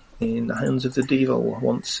ultimately in the hands of the devil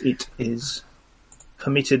once it is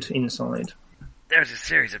permitted inside. There's a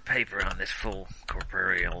series of paper on this full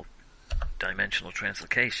corporeal dimensional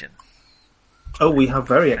translocation. Oh, we have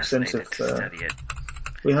very Fascinated extensive. to study it.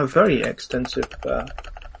 We have very extensive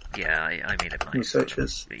Yeah, I mean it might.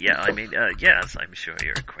 researchers. Yeah, I mean, yes, I'm sure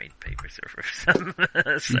you're a quaint paper server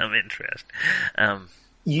of some interest.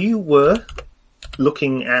 You were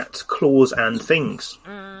looking at claws and things.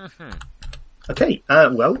 Mm-hmm. Okay,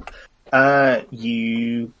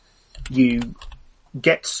 you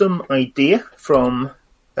get some idea from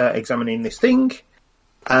examining this thing.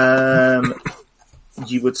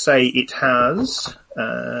 You would say it has...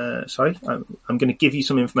 sorry, I'm going to give you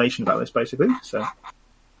some information about this, basically. So,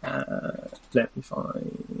 let me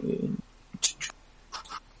find...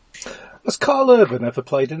 Has Carl Urban ever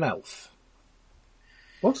played an elf?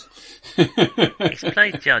 What? He's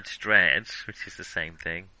played Judge Dredd, which is the same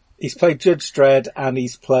thing. He's played Judge Dredd and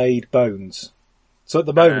he's played Bones. So at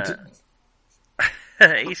the moment...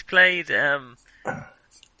 He's played...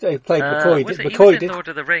 he played McCoy. Was it, McCoy he was in did. Lord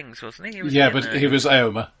of the Rings, wasn't he? He was Yeah, in, but he was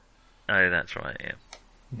Aomer. Oh, that's right,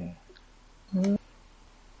 yeah.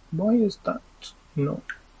 Why is that not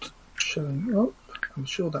showing up? I'm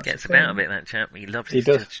sure that's... Gets about a bit, that chap. He loves his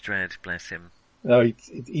does. Judge Dredd, bless him. No,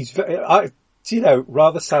 he's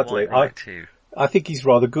rather sadly, Quite right, too. I think he's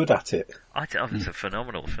rather good at it. It's a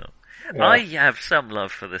phenomenal film. Yeah. I have some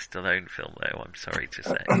love for the Stallone film, though, I'm sorry to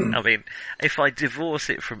say. I mean, if I divorce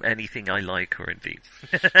it from anything I like, or indeed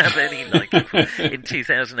have any like it in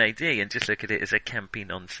 2000 AD, and just look at it as a campy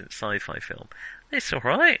nonsense sci-fi film, it's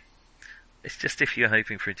alright. It's just if you're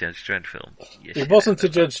hoping for a Judge Dredd film. It wasn't a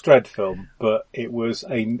Judge Dredd film, but it was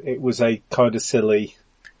a kind of silly...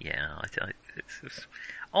 Yeah,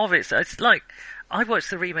 it's like, I watched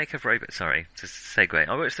the remake of sorry, to segue,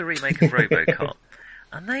 I watched the remake of RoboCop,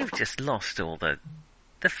 and they've just lost all the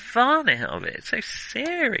fun out of it. It's so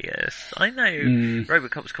serious. I know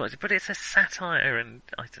RoboCop's quite, but it's a satire, and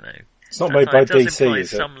I don't know. It's not made by it does DC, imply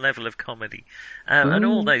is it? some level of comedy. And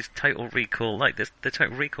all those Total Recall, like the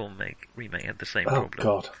Total Recall remake had the same Oh, problem.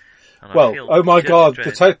 God. And I Well, feel oh my Judge God,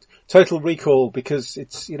 Dredd- the Total Recall, because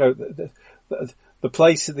it's, the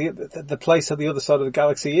place on the other side of the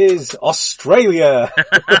galaxy is Australia.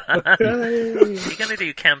 You're going to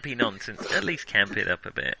do campy nonsense. At least camp it up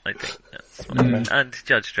a bit. I think that's fine. And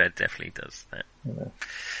Judge Dredd definitely does that. Yeah.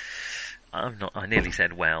 I nearly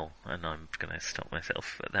said well, and I'm going to stop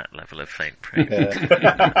myself at that level of faint praise.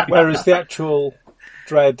 Yeah. Whereas the actual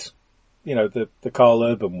Dredd, the Carl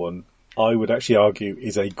Urban one, I would actually argue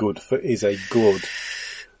is a good film.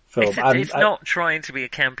 It's not trying to be a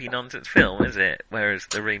campy nonsense film, is it? Whereas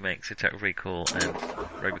the remakes of Total Recall and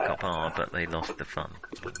RoboCop are, but they lost the fun.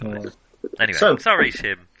 Anyway, So- sorry,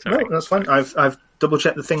 Shim. Sorry. No, that's fine. I've double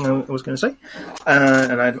checked the thing I was going to say,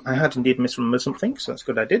 and I had indeed misremembered something, so that's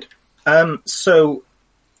good. I did.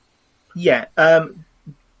 Yeah. I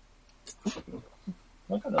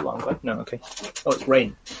got the long way. No, okay. Oh, it's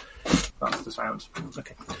rain. That's the sound.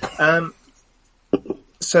 Okay.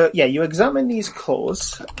 So yeah, you examine these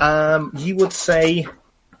claws. You would say,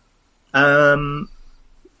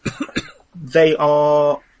 they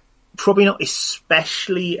are probably not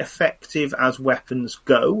especially effective as weapons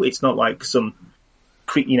go. It's not like some,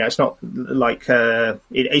 it's not like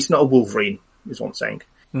it's not a Wolverine, is what I'm saying.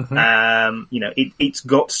 Mm-hmm. It's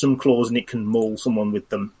got some claws and it can maul someone with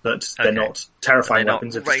them, but they're not terrifying They're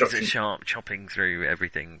weapons not of destruction. razor sharp, chopping through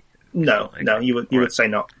everything. No, you would say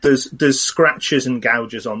not. There's scratches and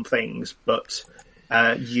gouges on things, but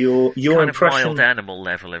your Kind impression, of mild animal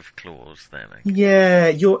level of claws, then. yeah,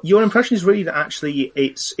 your impression is really that actually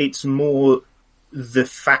it's more the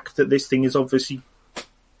fact that this thing is obviously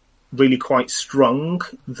really quite strong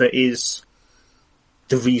that is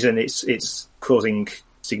the reason it's causing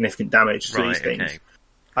significant damage to these things. Okay.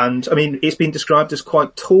 And I mean, it's been described as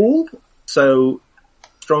quite tall, so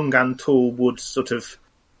strong and tall would sort of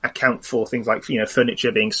account for things like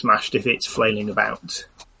furniture being smashed if it's flailing about.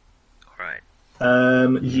 Right.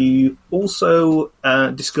 You also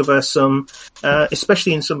discover some,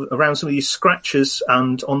 especially around some of these scratches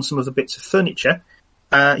and on some of the bits of furniture,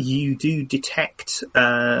 you do detect,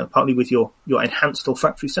 partly with your enhanced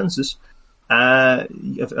olfactory sensors,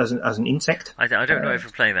 as an insect. I don't know if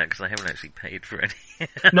I'm playing that because I haven't actually paid for any.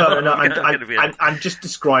 No, I'm just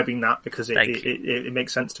describing that because it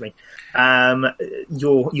makes sense to me.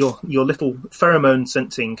 Your little pheromone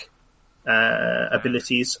sensing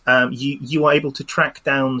abilities, you are able to track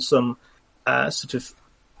down some sort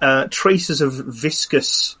of traces of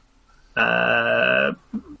viscous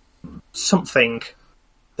something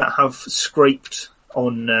that have scraped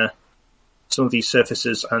on some of these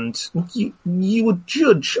surfaces, and you would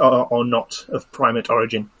judge or not of primate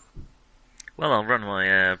origin. Well, I'll run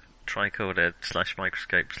my tricorder /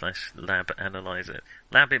 microscope / lab analyzer.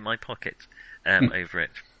 Lab in my pocket over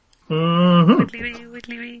it. Mm-hmm.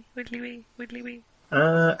 Widdly-wee.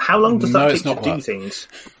 How long does that take to do that. things?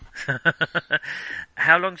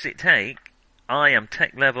 How long does it take? I am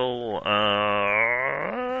tech level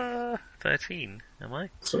 13, am I?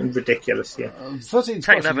 Something ridiculous, yeah. 13's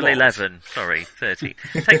Tech quite a level lot. 11, sorry, 30.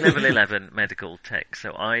 Tech level 11 medical tech,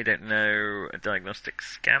 so I don't know a diagnostic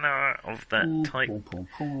scanner of that type,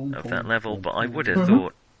 of that level, but I would have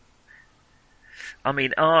thought... I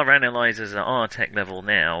mean, our analyzers at our tech level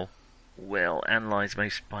now will analyse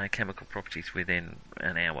most biochemical properties within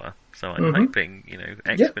an hour, so I'm hoping,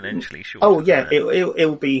 exponentially shorter. Oh, yeah, than that. it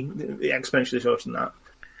will be exponentially shorter than that.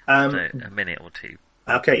 So a minute or two.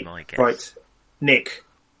 Okay, my guess. right. Nick,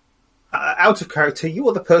 out of character, you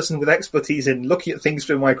are the person with expertise in looking at things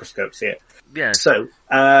through microscopes here. Yeah. So,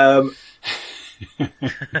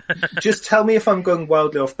 just tell me if I'm going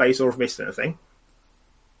wildly off base or if I've missed anything.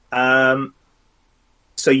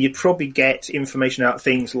 So you'd probably get information out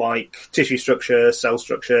things like tissue structure, cell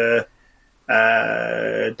structure,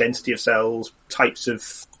 density of cells, types of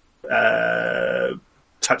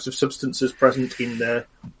substances present in the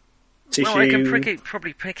tissue. Well, I can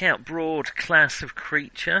probably pick out broad class of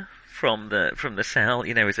creature from the cell.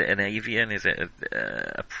 Is it an avian? Is it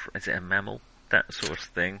a mammal? That sort of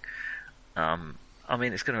thing. I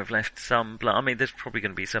mean, it's going to have left some blood. I mean, there's probably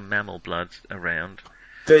going to be some mammal blood around.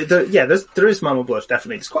 There is mammal blood,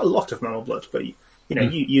 definitely. There's quite a lot of mammal blood, but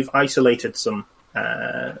you've isolated some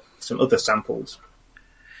other samples.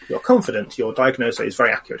 You're confident your diagnosis is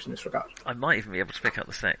very accurate in this regard. I might even be able to pick up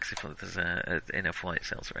the sex if there's enough white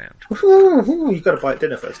cells around. You've got to buy at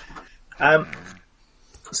dinner first.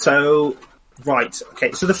 So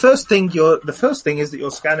the first thing is that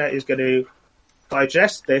your scanner is going to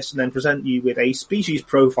digest this and then present you with a species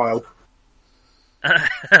profile.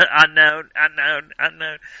 Unknown. All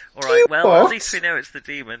right. Well, What? at least we know it's the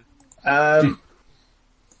demon.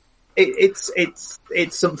 It's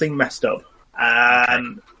something messed up.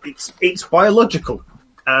 It's biological.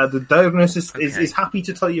 The diagnosis is happy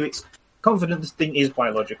to tell you it's confident this thing is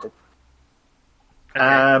biological.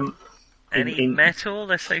 Okay. Any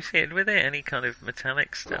metal associated with it? Any kind of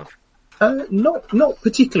metallic stuff? Not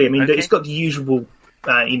particularly. I mean, Okay. it's got the usual.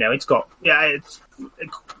 It's got it's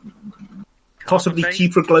possibly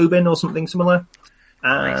Carbon-based? cuproglobin or something similar.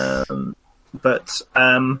 Nice. But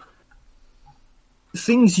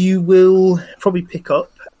things you will probably pick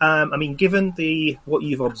up. I mean, given what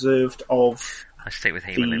you've observed of, I stick with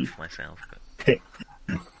hemolymph myself. But...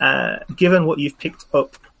 given what you've picked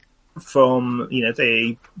up from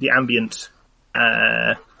the ambient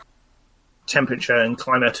temperature and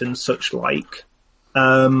climate and such like,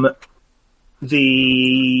 the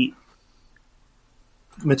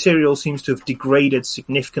material seems to have degraded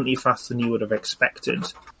significantly faster than you would have expected.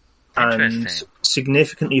 And Interesting.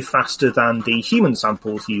 significantly faster than the human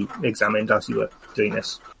samples you examined as you were doing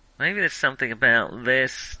this. Maybe there's something about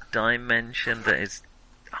this dimension that is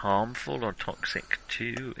harmful or toxic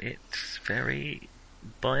to its very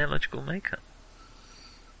biological makeup.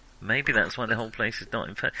 Maybe that's why the whole place is not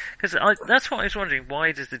infected. Because that's what I was wondering.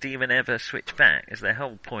 Why does the demon ever switch back? As their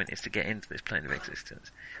whole point is to get into this plane of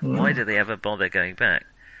existence. Why do they ever bother going back?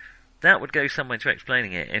 That would go somewhere to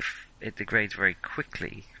explaining it if it degrades very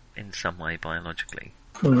quickly in some way biologically.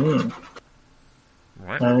 Right.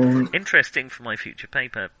 Interesting for my future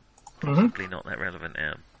paper. Possibly not that relevant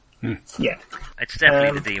now. Yeah. It's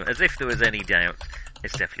definitely the demon. As if there was any doubt,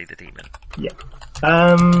 it's definitely the demon. Yeah.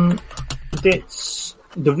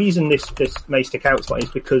 The reason this may stick out slightly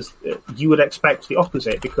is because you would expect the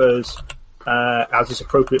opposite, because as is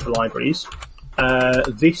appropriate for libraries,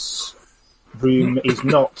 this room is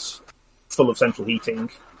not full of central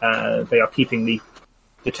heating. They are keeping the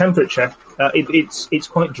temperature. It's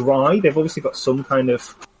quite dry. They've obviously got some kind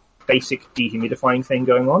of basic dehumidifying thing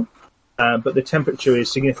going on, but the temperature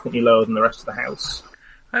is significantly lower than the rest of the house.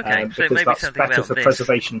 Okay, so because maybe that's something better about for this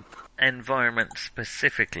preservation. environment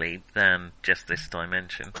specifically than just this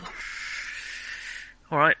dimension.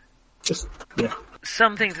 Alright, Just yeah.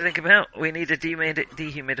 something to think about. We need a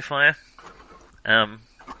dehumidifier.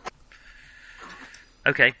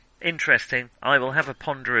 Okay, interesting. I will have a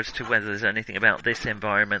ponder as to whether there's anything about this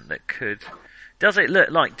environment that could... Does it look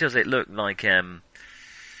like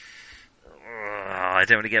I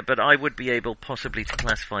don't really get, but I would be able possibly to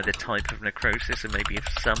classify the type of necrosis and maybe have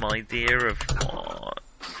some idea of what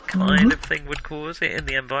kind of thing would cause it in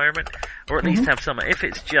the environment, or at least have some. If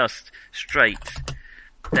it's just straight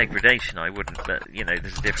degradation, I wouldn't. But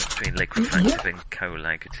there's a difference between liquefactive and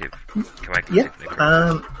coagulative. Yeah.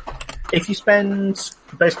 If you spend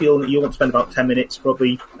basically you want to spend about 10 minutes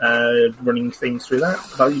probably running things through that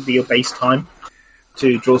would be your base time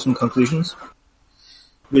to draw some conclusions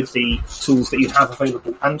with the tools that you have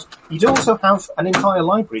available. And you do also have an entire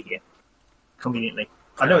library here, conveniently.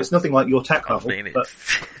 I know it's nothing like your tech level, but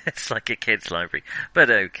it's like a kid's library, but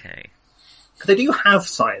okay. They do have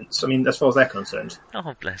science, as far as they're concerned.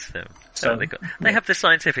 Oh, bless them. So they have the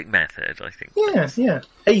scientific method, I think. Yeah.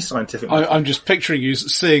 A scientific method. I'm just picturing you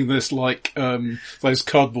seeing this like those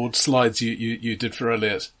cardboard slides you did for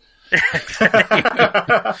Elliot. It's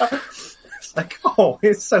like, oh,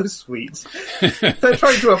 it's so sweet. They're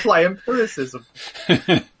trying to apply empiricism.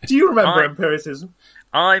 Do you remember empiricism?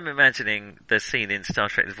 I'm imagining the scene in Star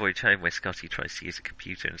Trek The Voyage Home where Scotty tries to use a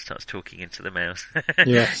computer and starts talking into the mouse.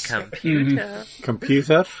 Yes. Computer.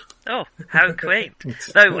 Oh, how quaint.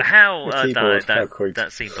 No, that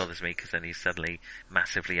scene bothers me because then he's suddenly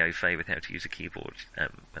massively au fait with how to use a keyboard,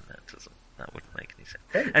 and that wouldn't make any sense.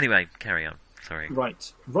 Okay. Anyway, carry on. Sorry.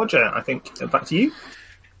 Right. Roger, I think back to you.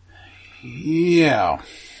 Yeah.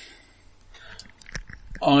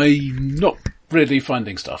 I'm not really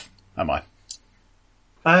finding stuff, am I?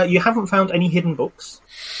 You haven't found any hidden books,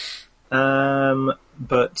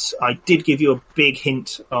 but I did give you a big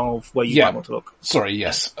hint of where you might want to look. Sorry,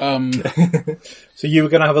 yes. So you were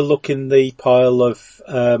going to have a look in the pile of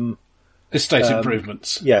estate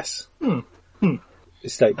improvements. Yes.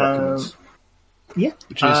 Estate documents. Yeah,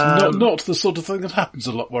 which is not the sort of thing that happens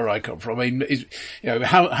a lot where I come from. I mean,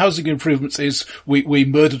 housing improvements is we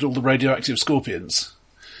murdered all the radioactive scorpions,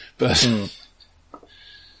 but.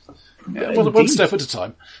 Yeah, one step at a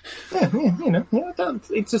time. Yeah,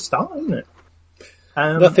 it's a start, isn't it?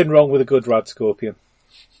 Nothing wrong with a good rad scorpion.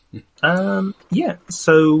 Yeah,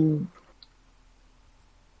 so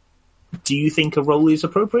do you think a roll is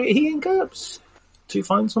appropriate here in GURPS to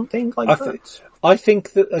find something like that? I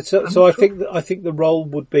think that. I think the roll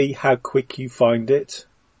would be how quick you find it.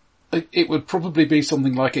 It would probably be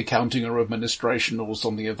something like accounting or administration or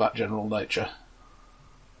something of that general nature.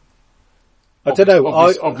 I don't know.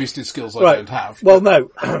 Obviously, skills I don't have. Well,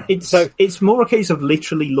 no. It's more a case of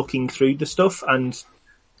literally looking through the stuff and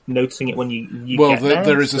noticing it when you get there.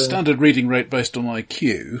 There is a standard reading rate based on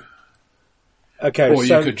IQ. Okay, or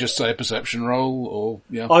you could just say a perception roll, or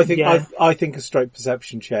I think a straight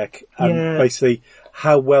perception check, and basically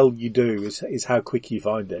how well you do is how quick you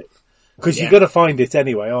find it, because you're going to find it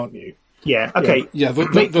anyway, aren't you? Yeah, okay. Yeah,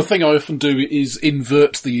 the thing I often do is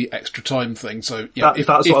invert the extra time thing. So, that's what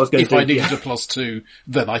I was going to do. If I needed a +2,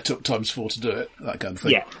 then I took ×4 to do it, that kind of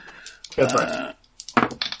thing. Yeah. That's right.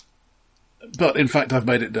 But in fact, I've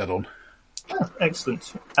made it dead on. Oh,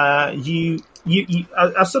 excellent. You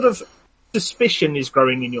a sort of suspicion is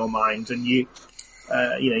growing in your mind, and you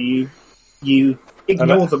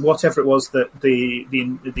ignore whatever it was that the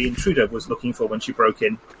intruder was looking for when she broke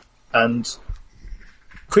in, and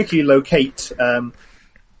quickly locate some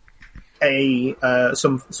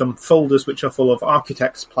folders which are full of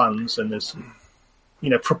architects' plans, and there's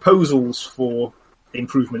proposals for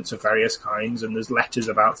improvements of various kinds, and there's letters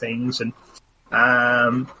about things, and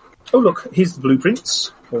oh look, here's the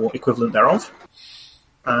blueprints or equivalent thereof,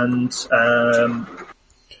 and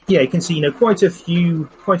you can see quite a few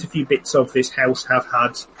bits of this house have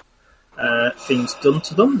had things done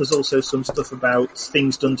to them. There's also some stuff about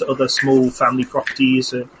things done to other small family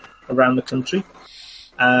properties around the country.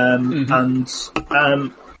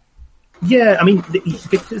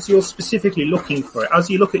 Because you're specifically looking for it,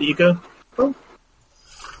 as you look at it, you go, well,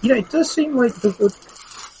 it does seem like there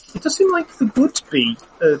would be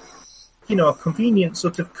a convenient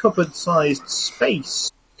sort of cupboard-sized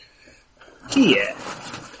space here,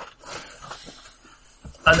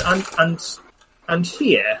 and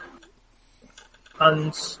here.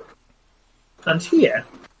 And here.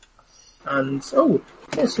 And,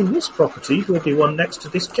 yes, in this property there'll be one next to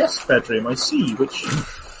this guest bedroom, I see, which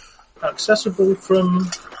accessible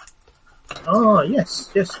from... Ah,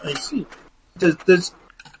 yes, I see.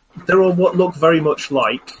 There are what look very much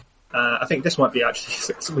like... I think this might be actually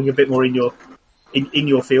something a bit more in your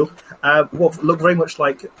field. What look very much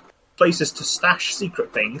like places to stash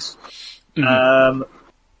secret things. Mm-hmm.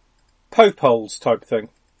 Pope holes type thing.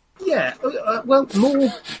 Yeah, well,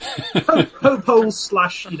 more pope holes /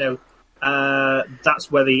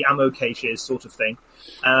 that's where the ammo cache is, sort of thing.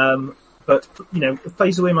 But, a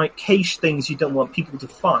place where you might cache things you don't want people to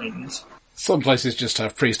find. Some places just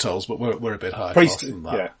have priest holes, but we're a bit higher Priest, class than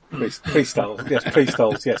that. yeah, priest holes. Yes, priest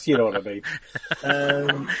holes. Yes, you know what I mean.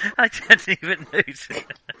 I didn't even notice.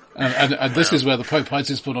 And this is where the Pope hides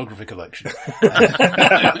his pornography collection.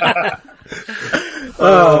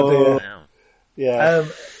 Oh dear. Wow. Yeah.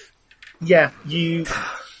 Yeah, you.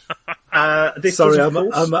 This Sorry, does, of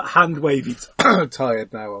I'm course, hand wavy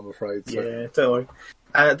tired now, I'm afraid. So. Yeah, don't worry.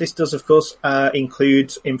 This does, of course,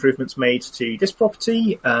 include improvements made to this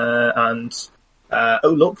property, and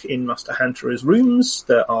look, in Master Hunter's rooms,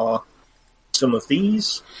 there are some of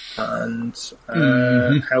these, and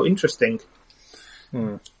how interesting.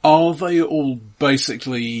 Are they all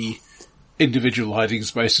basically individual hiding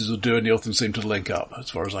spaces, or do any of them seem to link up, as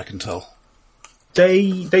far as I can tell?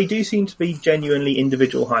 They do seem to be genuinely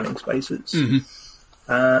individual hiding spaces.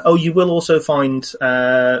 Mm-hmm. You will also find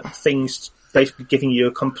things basically giving you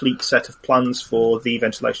a complete set of plans for the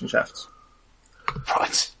ventilation shafts.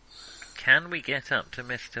 Right. Can we get up to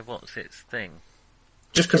Mr. What's-Its thing?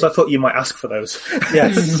 Just because I thought you might ask for those.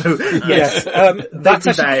 Yes. So, yes. That's They'd be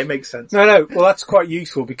actually, there, it makes sense. no. Well, that's quite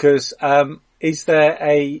useful because is there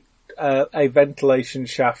a ventilation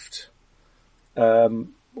shaft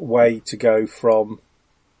way to go from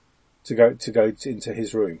to go into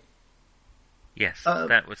his room? Yes,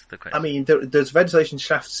 that was the question. I mean, there's ventilation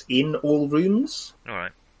shafts in all rooms. All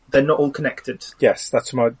right. They're not all connected. Yes,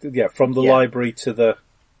 that's from the library to the.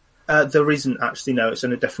 There isn't actually, no, it's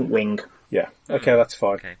in a different wing. Yeah. Okay, that's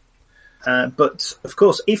fine. Okay. But, of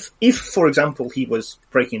course, if, for example, he was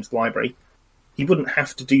breaking into the library, he wouldn't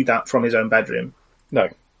have to do that from his own bedroom. No.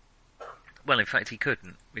 Well, in fact, he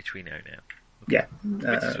couldn't, which we know now. Yeah.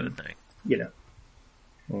 Which is worth knowing. You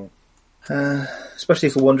know. Especially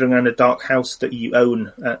if you're wandering around a dark house that you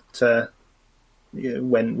own at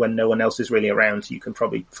when no one else is really around, you can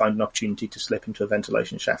probably find an opportunity to slip into a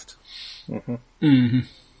ventilation shaft. Mm-hmm. Mm-hmm.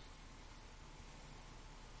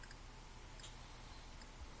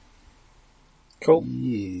 Cool.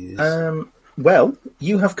 Yes. Well,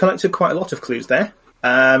 you have collected quite a lot of clues there,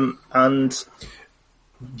 and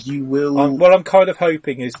you will. What I'm kind of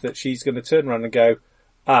hoping is that she's going to turn around and go,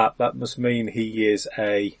 that must mean he is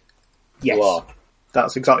a. Yes, blah.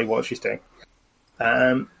 that's exactly what she's doing.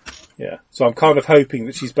 Yeah. So I'm kind of hoping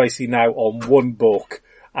that she's basically now on one book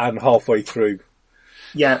and halfway through.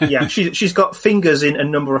 Yeah. She's got fingers in a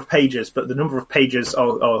number of pages, but the number of pages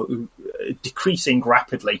are decreasing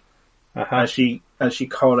rapidly as she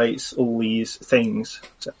correlates all these things.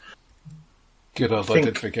 So, Good old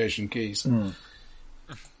identification keys.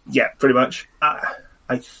 yeah, pretty much.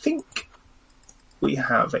 I think we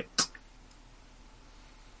have it.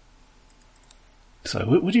 So,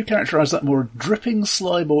 would you characterise that more dripping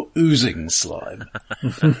slime or oozing slime?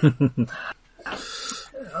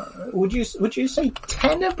 Would you say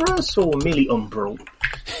tenebrous or milliumbral?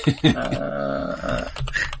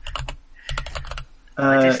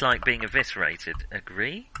 I dislike being eviscerated.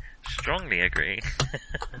 Agree? Strongly agree.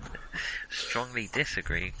 Strongly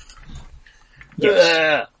disagree.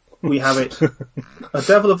 Yes, we have it. A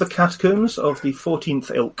devil of the catacombs of the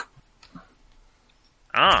 14th ilk.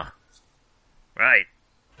 Ah, right.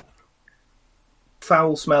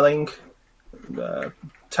 Foul smelling,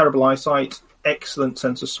 terrible eyesight, excellent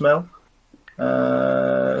sense of smell,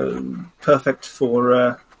 perfect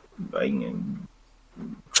for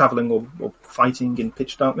travelling or fighting in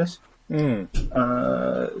pitch darkness.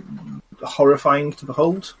 Horrifying to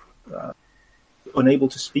behold, unable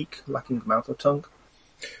to speak, lacking mouth or tongue,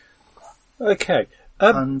 Okay.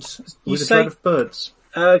 and you with a say- dread of birds.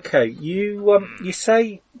 Okay. You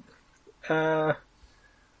say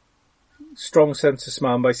strong sense of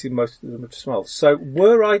smell, and basically most of them are smell. So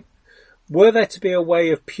were there to be a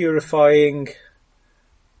way of purifying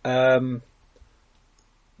the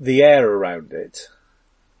air around it?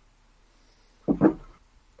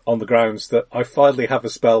 On the grounds that I finally have a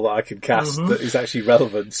spell that I can cast that is actually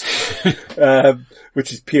relevant,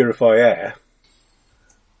 which is Purify Air.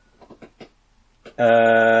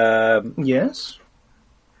 Yes.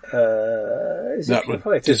 Is That it would Purify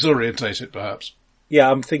Air? disorientate it, perhaps. Yeah,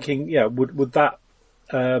 I'm thinking. Yeah, would that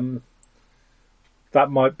that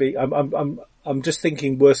might be? I'm just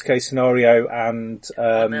thinking worst case scenario, and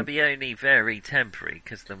They'll be only very temporary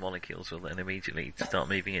because the molecules will then immediately start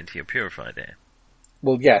moving into your purified air.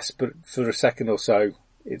 well, yes, but for a second or so,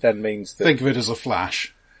 it then means that Think of it as a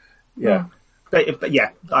flash. yeah, But yeah,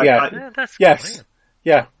 Yeah. That's yes, cool,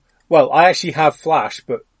 yeah. Well, I actually have flash,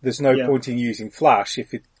 but there's no Yeah. point in using flash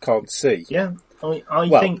if it can't see. yeah. I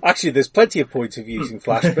Well, think actually, there's plenty of points of using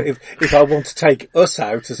flash, but if I want to take us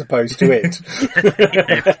out as opposed to it,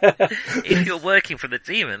 If you're working for the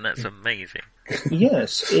demon, that's amazing.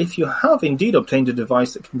 yes, if you have indeed obtained a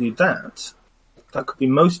device that can do that, that could be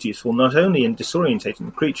most useful, not only in disorientating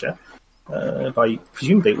the creature, by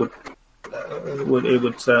presumably it would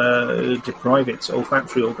deprive its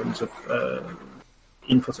olfactory organs of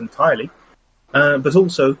input entirely, but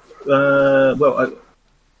also,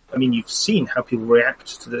 I mean, you've seen how people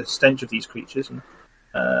react to the stench of these creatures. And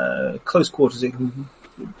close quarters, it can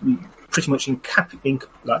pretty much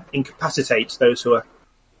incapacitate those who are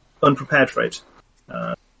unprepared for it.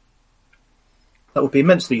 That would be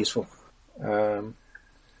immensely useful.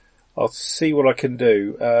 I'll see what I can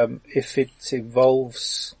do. If it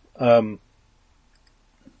involves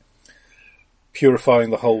purifying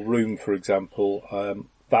the whole room, for example,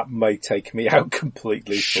 that may take me out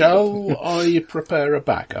completely. Shall I prepare a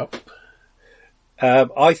backup?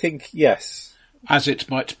 I think yes. As it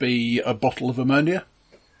might be a bottle of ammonia?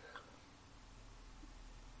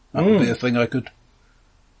 That would be a thing I could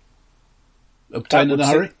obtain in a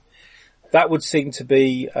hurry. That would seem to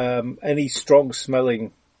be any strong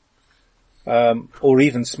smelling, or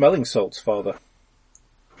even smelling salts, Father.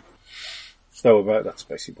 So that's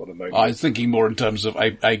basically what ammonia. I was thinking more in terms of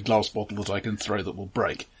a glass bottle that I can throw that will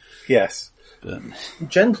break. Yes. But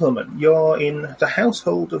Gentlemen, you're in the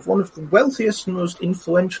household of one of the wealthiest and most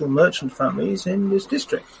influential merchant families in this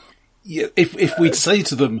district. yeah, if we say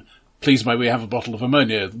to them, please may we have a bottle of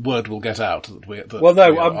ammonia, word will get out. That we are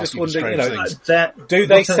I'm just asking for wondering, strange things. Do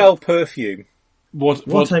they sell perfume?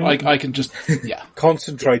 I can just, yeah.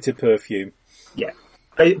 Concentrated perfume. Yeah.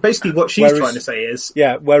 Basically, what she's trying to say is,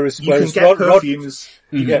 Yeah, whereas you can get perfumes,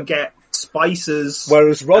 you Yeah. can get spices.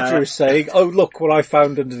 Whereas Roger is saying, oh, look what I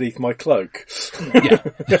found underneath my cloak. Yeah.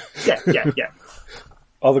 Yeah.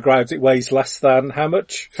 On the grounds, it weighs less than how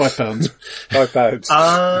much? £5.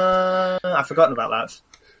 £5. I've forgotten about that.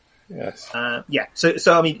 Yes. Yeah.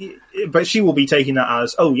 So I mean, but she will be taking that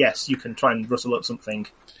as, oh yes, you can try and rustle up something.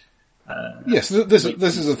 Yes, this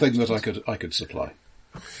is a thing that I could supply.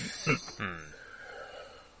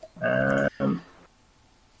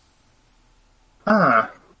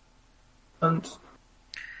 And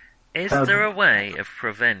Is there a way of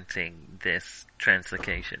preventing this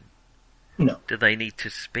translocation? no. Do they need to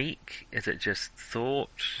speak? Is it just thought?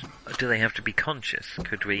 Or do they have to be conscious?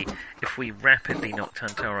 Could we, if we rapidly knock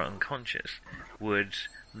Tantara unconscious, would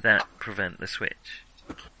that prevent the switch?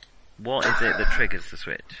 What is it that triggers the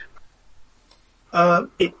switch?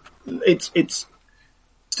 It's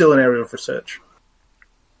still an area of research.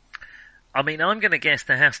 I mean, I'm going to guess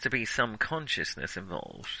there has to be some consciousness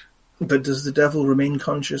involved. But does the devil remain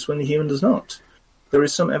conscious when the human does not? There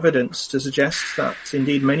is some evidence to suggest that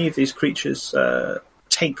indeed many of these creatures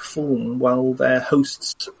take form while their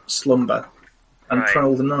hosts slumber and Right.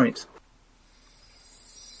 prowl the night.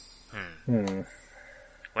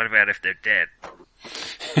 What about if they're dead?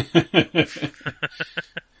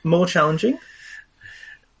 More challenging?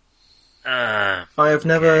 Uh, I have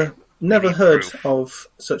never need heard proof. of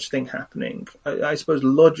such thing happening. I suppose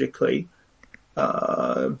logically,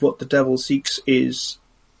 what the devil seeks is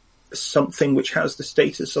something which has the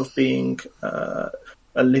status of being a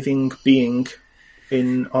living being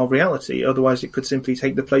in our reality. Otherwise, it could simply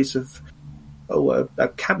take the place of a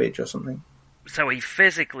cabbage or something. so it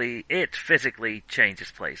physically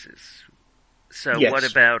changes places. So Yes. what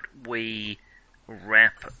about we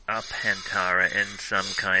wrap up Hantara in some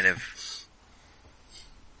kind of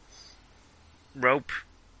rope,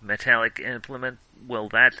 metallic implement? Will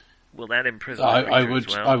that imprison the I creature would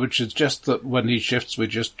as well? I would suggest that when he shifts, we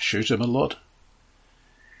just shoot him a lot.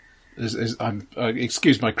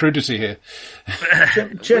 Excuse my crudity here.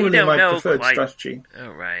 Generally, don't my know preferred quite. strategy. Oh,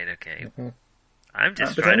 right, okay. I'm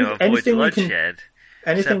just but trying to avoid anything we can- bloodshed.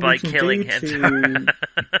 Anything Except by we can killing do Hantara.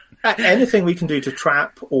 to anything we can do to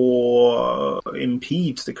trap or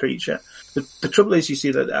impede the creature. The trouble is, you see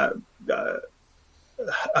that.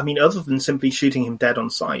 I mean, other than simply shooting him dead on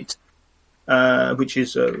sight, which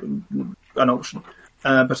is an option.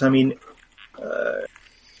 But I mean,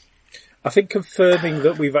 I think confirming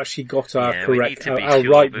that we've actually got our Yeah, we need correct, to be our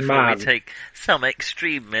sure right before man. we take some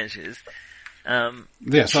extreme measures.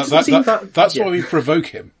 Yes, doesn't seem that's yeah. why we provoke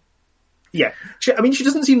him. yeah, she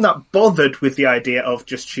doesn't seem that bothered with the idea of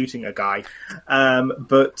just shooting a guy.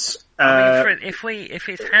 But I mean, Fred, if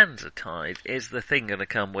his hands are tied, is the thing going to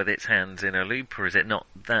come with its hands in a loop, or is it not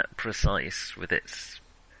that precise with its?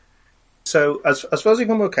 so, as far as I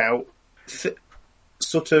can work out,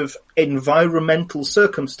 sort of environmental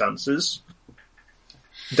circumstances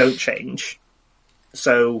don't change.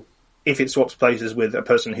 So, if it swaps places with a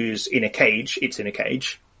person who's in a cage, it's in a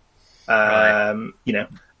cage. Right.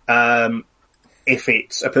 If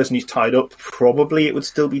it's a person who's tied up, probably it would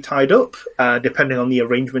still be tied up, depending on the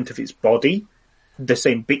arrangement of its body. The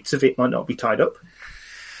same bits of it might not be tied up.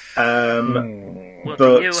 Well, but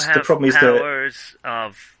do you have the problem is powers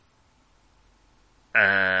of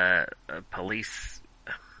police?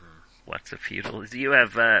 What's a feudal? Do you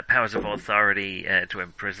have powers of authority to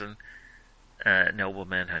imprison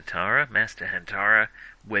Nobleman Hantara, Master Hantara,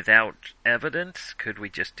 without evidence? Could we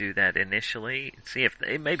just do that initially? See if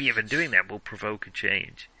maybe even doing that will provoke a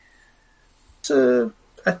change. It's a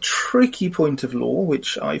tricky point of law,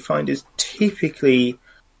 which I find is typically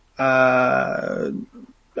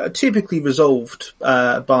resolved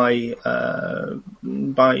by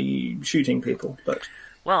shooting people. But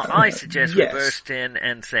well, I suggest yes. we burst in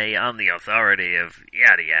and say, on the authority of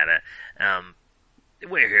yada yada,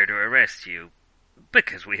 we're here to arrest you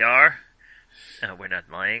because we are. We're not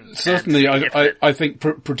lying. Certainly, I think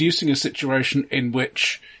producing a situation in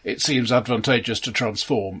which it seems advantageous to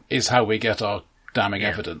transform is how we get our damning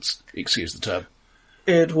evidence. Excuse the term.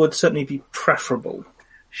 It would certainly be preferable.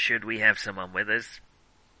 Should we have someone with us?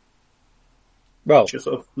 Well, Just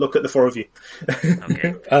sort of look at the four of you.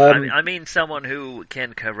 Okay. I mean someone who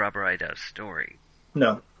can corroborate our story.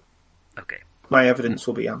 No, Okay. my evidence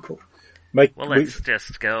will be ample. Well, let's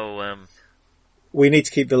just go... we need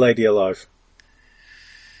to keep the lady alive.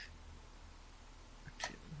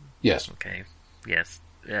 Yes. Okay. Yes.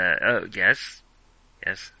 Yes.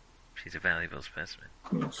 Yes. She's a valuable specimen.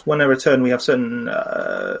 Yes. When I return, we have certain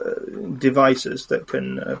devices that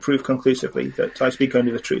can prove conclusively that I speak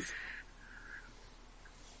only the truth.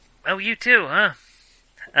 Oh, you too, huh?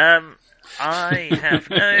 I have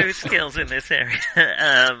no skills in this area.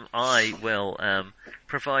 I will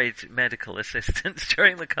provide medical assistance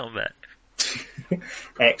during the combat.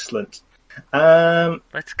 Excellent.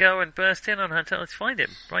 Let's go and burst in on Hunter. Let's find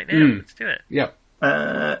him right now. Let's do it. Yeah.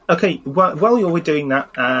 Okay, while you're doing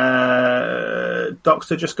that,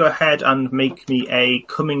 Doctor, just go ahead and make me a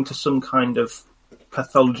coming to some kind of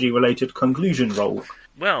pathology-related conclusion roll.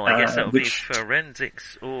 Well, I guess that'll be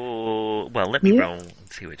forensics or... Well, let me roll and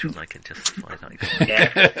see which one I can justify.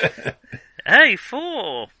 Yeah. Hey,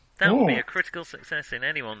 4! That will be a critical success in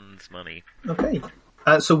anyone's money. Okay.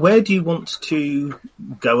 So where do you want to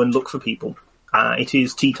go and look for people? It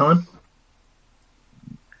is tea time.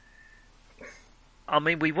 I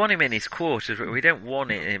mean, we want him in his quarters, but we don't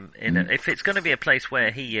want him in... if it's going to be a place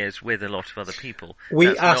where he is with a lot of other people,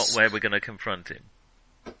 that's not where we're going to confront him.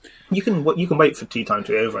 You can wait for tea time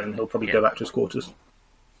to be over, and he'll probably go back to his quarters.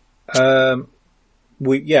 I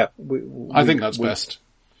think that's best.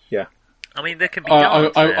 Yeah. I mean, there can be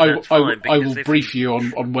guards there, that's fine, I will brief you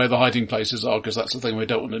on where the hiding places are, because that's the thing we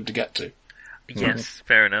don't want him to get to. Yes,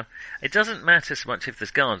 fair enough. It doesn't matter so much if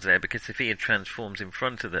there's guards there, because if he transforms in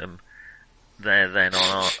front of them, they're then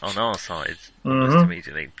on our side almost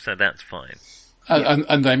immediately, so that's fine.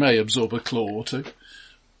 And they may absorb a claw or two.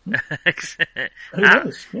 Who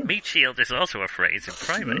knows? Yeah. Meat shield is also a phrase in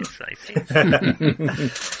primates, I see.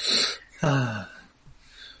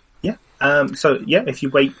 So if you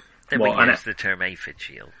wait... Then we use the term aphid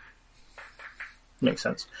shield. Makes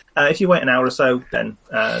sense. If you wait an hour or so, then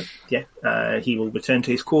he will return to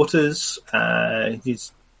his quarters.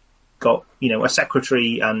 He's got a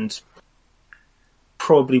secretary and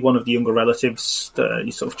probably one of the younger relatives that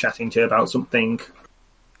he's sort of chatting to about something.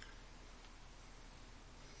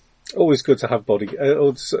 Always good to have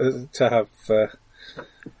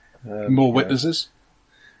more witnesses.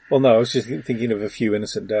 Well, no, I was just thinking of a few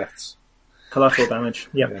innocent deaths. Collateral damage.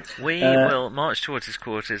 Yeah. We will march towards his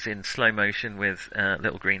quarters in slow motion with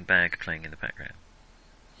Little Green Bag playing in the background.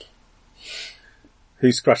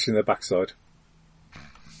 Who's scratching their backside?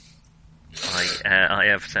 I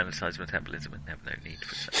have sanitized metabolism and have no need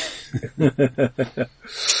for that.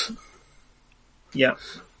 Yeah.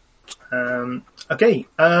 Okay.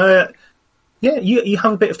 You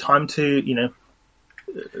have a bit of time to,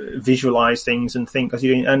 visualize things and think as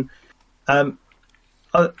you're doing. And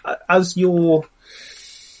as you're,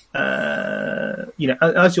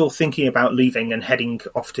 as you're thinking about leaving and heading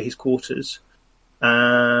off to his quarters,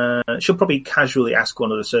 she'll probably casually ask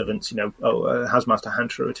one of the servants, has Master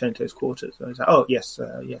Hunter returned to his quarters? And he's like, oh, yes,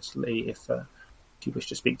 Lee, if you wish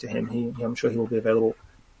to speak to him, I'm sure he will be available.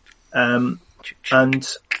 And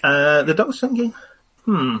the doctor's thinking,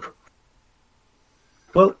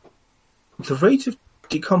 well, the rate of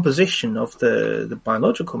decomposition of the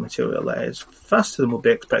biological material there is faster than would be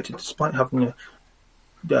expected, despite having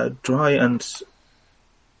a dry and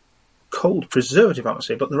cold preservative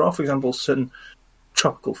atmosphere. But there are, for example, certain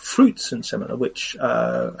tropical fruits and similar, which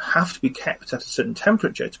have to be kept at a certain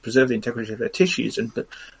temperature to preserve the integrity of their tissues, and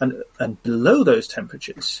below those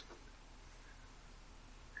temperatures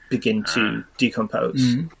begin to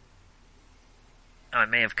decompose. I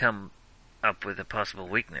may have come up with a possible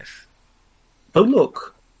weakness. Oh,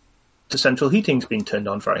 look, the central heating's been turned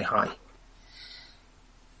on very high.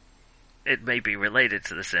 It may be related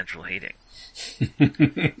to the central heating.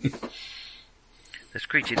 This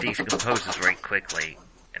creature decomposes very quickly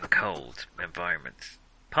in cold environments.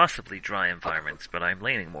 Possibly dry environments, but I'm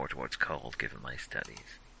leaning more towards cold given my studies.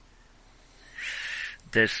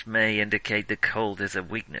 This may indicate that cold is a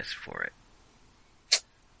weakness for it.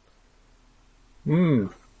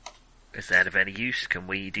 Is that of any use?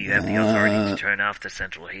 Do you have the authority to turn off the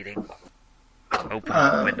central heating? Open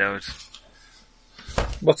the windows?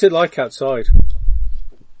 What's it like outside?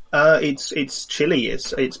 It's chilly.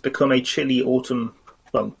 It's become a chilly autumn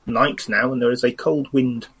night now, and there is a cold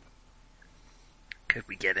wind. Could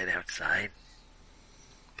we get it outside?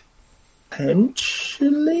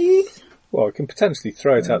 Potentially? Well, I can potentially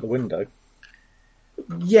throw it out the window.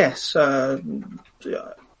 Yes.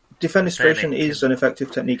 Defenestration is an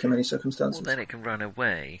effective technique in many circumstances. Well, then it can run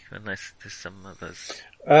away, unless there's some others.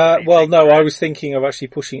 Well, no, I was thinking of actually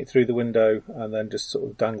pushing it through the window and then just sort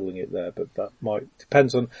of dangling it there, but that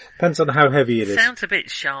depends on how heavy it is. Sounds a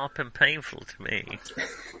bit sharp and painful to me.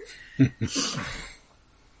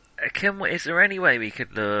 Is there any way we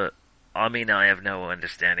could lure? I mean, I have no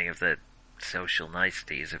understanding of the social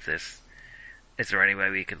niceties of this. Is there any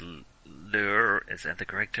way we could lure? Is that the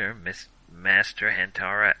correct term? Master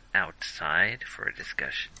Hantara outside for a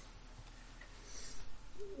discussion?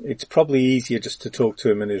 It's probably easier just to talk to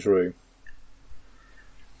him in his room.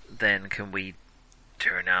 Then can we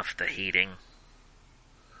turn off the heating?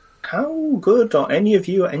 How good are any of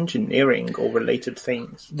you at engineering or related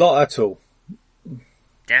things? Not at all.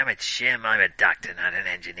 Damn it, Shim, I'm a doctor, not an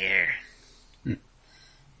engineer.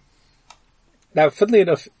 Now, funnily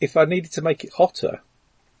enough, if I needed to make it hotter...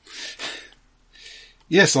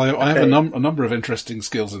 Yes, I have a number of interesting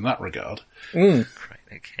skills in that regard. Right,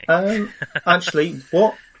 okay. Actually,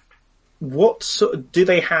 what sort do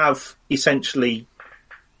they have? Essentially,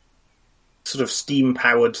 sort of steam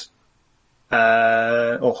powered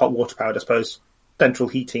or hot water powered, I suppose, central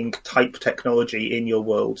heating type technology in your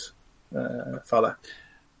world, Father?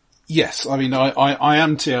 Yes, I mean, I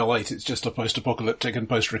am TL8, it's just a post-apocalyptic and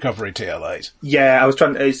post-recovery TL8. Yeah, I was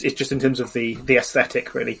trying. It's just in terms of the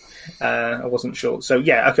aesthetic, really. I wasn't sure. So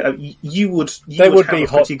yeah, okay, you would have a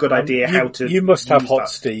pretty good idea how to. You must have hot that.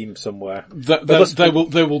 Steam somewhere.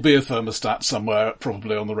 There will be a thermostat somewhere,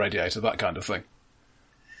 probably on the radiator, that kind of thing.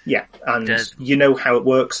 Yeah, and you know how it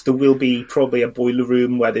works. There will be probably a boiler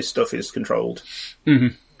room where this stuff is controlled.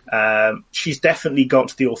 Mm-hmm. She's definitely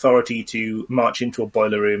got the authority to march into a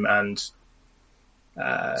boiler room and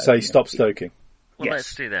say stop stoking. Well, yes.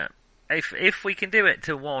 Let's do that. If we can do it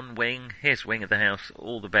to one wing, his wing of the house,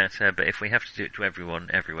 all the better. But if we have to do it to everyone,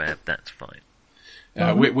 everywhere, that's fine.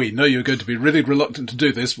 We know you're going to be really reluctant to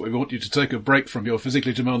do this, but we want you to take a break from your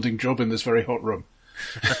physically demanding job in this very hot room.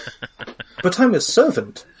 But I'm a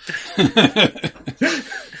servant.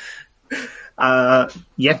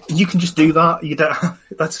 Yeah, you can just do that. You don't.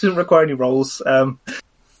 That doesn't require any rolls. The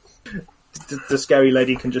scary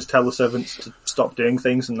lady can just tell the servants to stop doing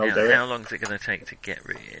things, and they'll do it. How long is it going to take to get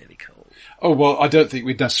really cold? Oh well, I don't think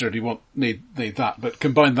we'd necessarily need that, but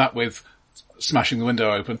combine that with smashing the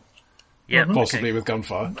window open, possibly with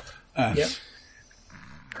gunfire. Everything.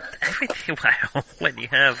 Wow, when you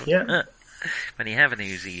have an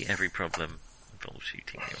Uzi, every problem involves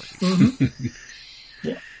shooting the Uzi. Mm-hmm.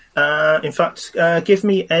 Yeah. In fact, give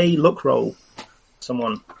me a luck roll,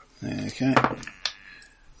 someone. Okay.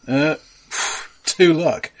 2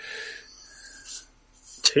 luck.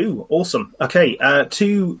 2, awesome. Okay,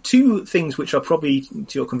 two things which are probably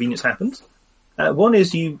to your convenience happened. One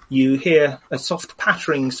is you hear a soft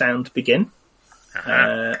pattering sound begin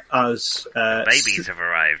as babies have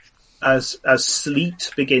arrived. As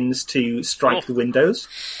sleet begins to strike the windows.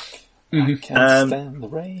 I can't stand the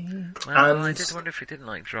rain. Well, I did wonder if it didn't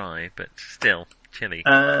like dry, but still chilly.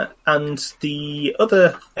 And the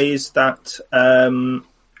other is that the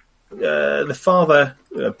father,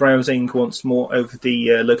 browsing once more over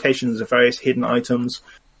the locations of various hidden items,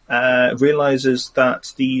 realizes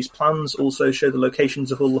that these plans also show the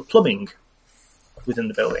locations of all the plumbing within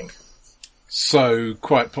the building. So,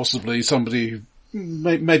 quite possibly somebody,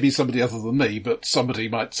 maybe somebody other than me, but somebody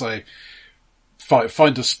might say,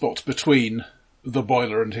 find a spot between the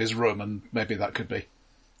boiler and his room, and maybe that could be.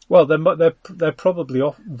 Well, they're probably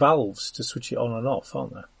off valves to switch it on and off,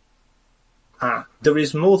 aren't there? There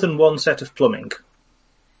is more than one set of plumbing.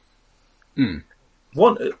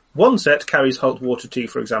 One set carries hot water to,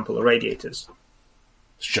 for example, the radiators.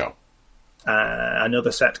 Sure.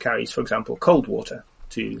 Another set carries, for example, cold water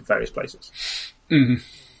to various places. Mm-hmm.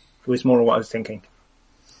 Was more of what I was thinking.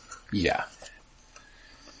 Yeah.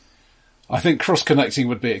 I think cross-connecting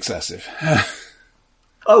would be excessive.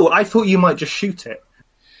 Oh, I thought you might just shoot it.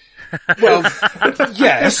 Well,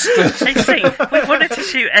 yes. I see. We've wanted to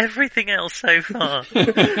shoot everything else so far.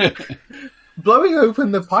 Blowing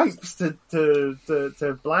open the pipes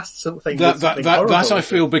to blast something. That I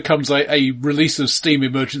feel becomes a release of steam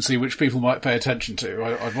emergency which people might pay attention to.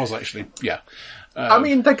 I was actually, yeah. I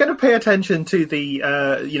mean, they're going to pay attention to the,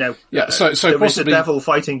 so there is possibly a devil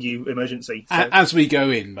fighting you emergency. So. As we go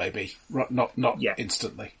in, maybe. Not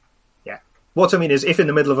instantly. Yeah. What I mean is, if in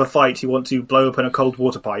the middle of a fight you want to blow open a cold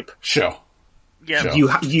water pipe. Sure. Yeah. Sure.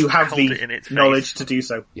 You have Hold it in the its knowledge face. to do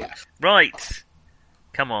so. Yeah. Right.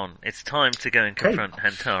 Come on. It's time to go and confront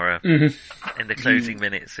Hantara in the closing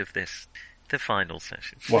minutes of the final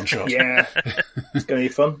session. One shot. Yeah. It's going to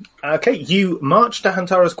be fun. Okay, you march to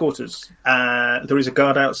Hantara's quarters. There is a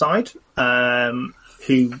guard outside,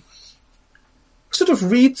 who sort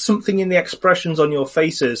of reads something in the expressions on your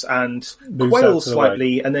faces and Moves quails out to the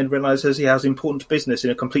slightly and then realises he has important business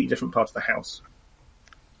in a completely different part of the house.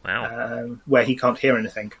 Wow. Where he can't hear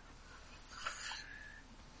anything.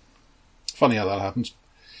 Funny how that happens.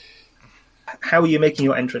 How are you making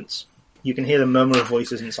your entrance? You can hear the murmur of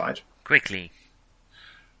voices inside. Quickly.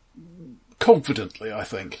 Confidently, I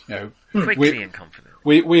think. Quickly and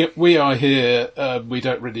confidently. We are here. We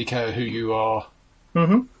don't really care who you are.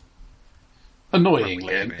 Mm-hmm.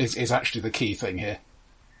 Annoyingly is actually the key thing here.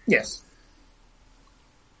 Yes.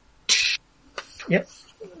 Yep.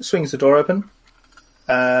 Swings the door open.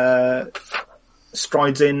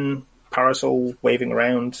 Strides in, parasol waving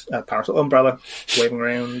around, umbrella waving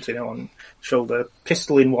around, on shoulder,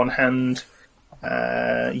 pistol in one hand.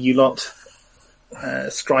 You lot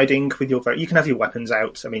striding with your you can have your weapons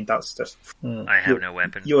out. I mean, that's just... I have no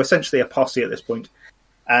weapon. You're essentially a posse at this point.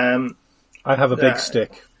 I have a big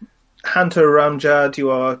stick. Hunter Ramjad, you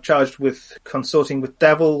are charged with consorting with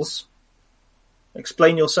devils.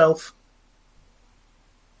 Explain yourself.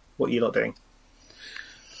 What are you lot doing?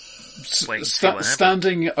 Wait, see what happens.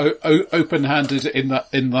 Standing open-handed in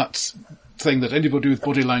that thing that anybody with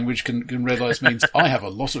body language can realise means I have a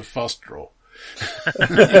lot of fast draw.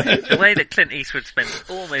 The way that Clint Eastwood spent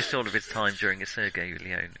almost all of his time during a Sergei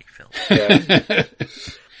Leone film. Yeah.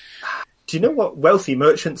 Do you know what? Wealthy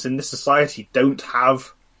merchants in this society don't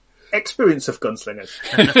have experience of gunslingers.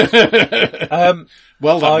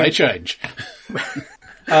 Well, that may change.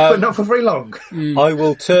 But not for very long. I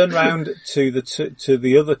will turn round to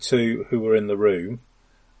the other two who were in the room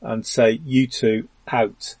and say, "You two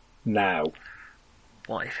out now."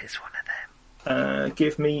 What if it's one of them?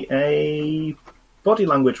 Give me a body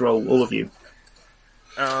language roll, all of you.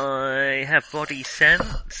 I have body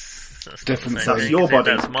sense. That's Different not the same That's thing, your is it?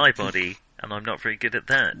 body. That's my body, and I'm not very good at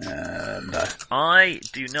that. No. I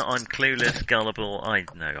do not. I'm clueless, gullible. I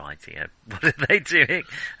have no idea. What are they doing?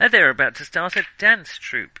 They're about to start a dance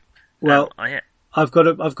troupe. Well, I I've got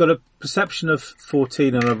a perception of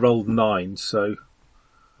 14 and I rolled 9, so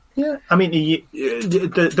Yeah, I mean,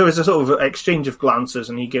 there is a sort of exchange of glances,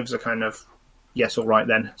 and he gives a kind of yes, all right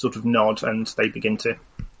then, sort of nod, and they begin to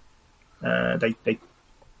they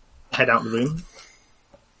head out the room.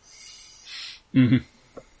 Mm-hmm.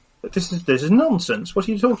 But this is nonsense. What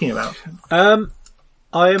are you talking about?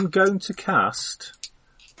 I am going to cast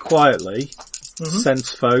quietly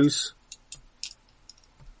sense foes.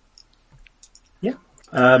 Yeah.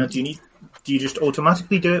 Do you just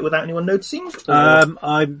automatically do it without anyone noticing? Or?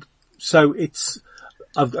 I'm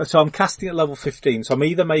casting at level 15, so I'm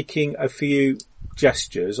either making a few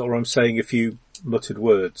gestures or I'm saying a few muttered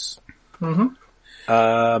words. Mm-hmm.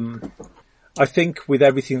 I think with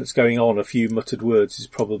everything that's going on, a few muttered words is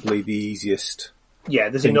probably the easiest. Yeah,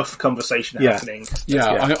 there's enough conversation happening.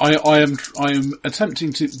 Yeah. I am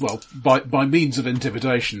attempting to, well, by means of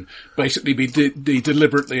intimidation, basically be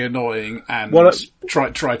deliberately annoying and try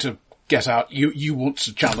to get out. You want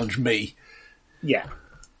to challenge me? Yeah.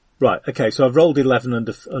 Right. Okay. So I've rolled 11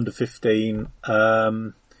 under 15.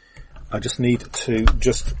 I just need to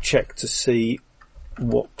check to see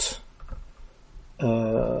what.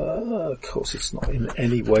 Of course, it's not in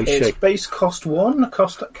any way, It's shape. base cost 1,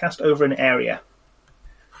 cast over an area.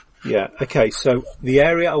 Yeah. Okay. So the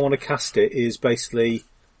area I want to cast it is basically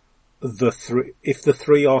the three. If the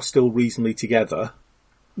three are still reasonably together.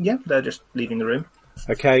 Yeah, they're just leaving the room.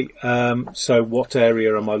 Okay. So what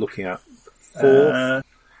area am I looking at? 4.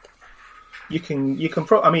 You can.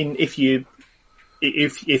 I mean, if you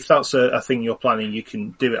if that's a thing you're planning, you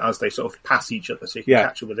can do it as they sort of pass each other, so you can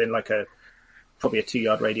catch them within like probably a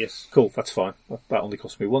 2-yard radius. Cool, that's fine. That only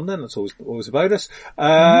cost me 1 then. That's always about us.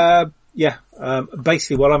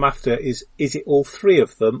 Basically what I'm after is it all 3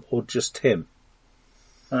 of them or just him?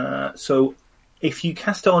 So if you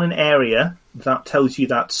cast it on an area, that tells you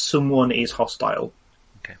that someone is hostile.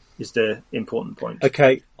 Okay. Is the important point.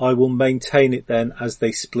 Okay, I will maintain it then as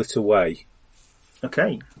they split away.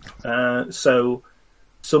 Okay. So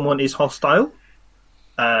someone is hostile.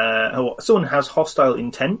 Someone has hostile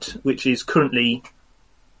intent, which is currently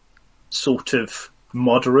sort of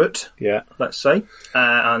moderate, let's say,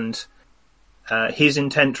 and his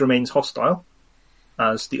intent remains hostile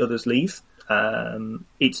as the others leave.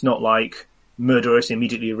 It's not like murderous,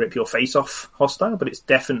 immediately rip your face off hostile, but it's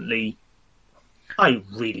definitely, I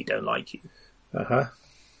really don't like you. But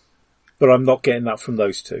I'm not getting that from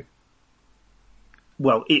those 2.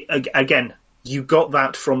 Well, again, you got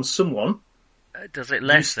that from someone. Does it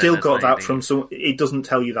less? You still got that from someone. It doesn't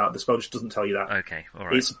tell you that. The spell just doesn't tell you that. Okay, all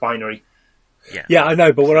right. It's binary. Yeah, I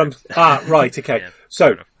know, but what I'm... right, okay.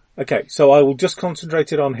 So I will just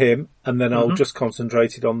concentrate it on him, and then I'll just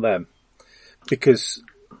concentrate it on them. Because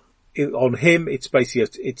on him, it's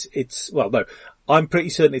basically... I'm pretty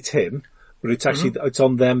certain it's him, but it's actually it's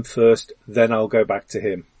on them first, then I'll go back to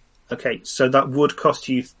him. Okay, so that would cost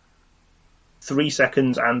you 3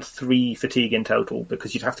 seconds and 3 fatigue in total,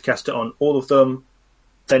 because you'd have to cast it on all of them,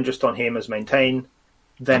 then just on him as maintain,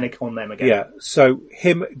 then on them again. Yeah, so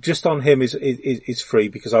just on him is free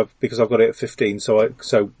because I've got it at 15. So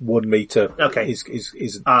 1 meter. Okay. Is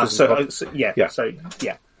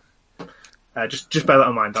just bear that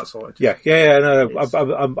in mind. That's all.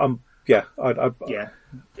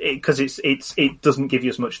 Because it doesn't give you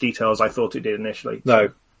as much detail as I thought it did initially.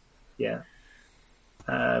 No. Yeah.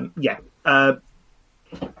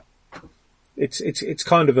 It's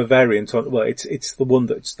kind of a variant on. Well, it's the one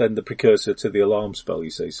that's then the precursor to the alarm spell.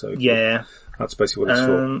 You see, so that's basically what it's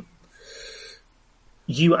for.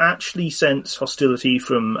 You actually sense hostility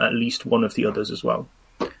from at least one of the others as well.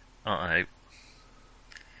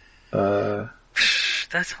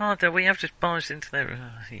 That's hard though. We have just barged into their.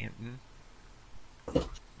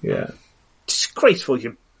 Disgraceful!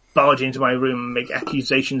 You barge into my room and make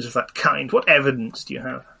accusations of that kind. What evidence do you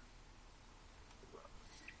have?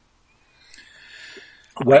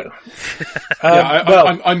 Well,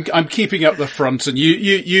 I'm keeping up the front, and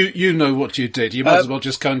you know what you did. You might as well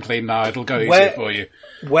just come clean now. It'll go easier for you.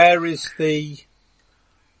 Where is the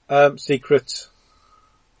secret?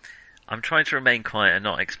 I'm trying to remain quiet and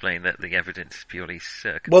not explain that the evidence is purely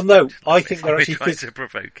circumstantial. Well, no, I think they're actually trying to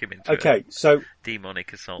provoke him into so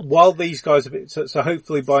demonic assault. While these guys so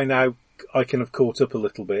hopefully by now I can have caught up a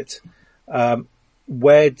little bit.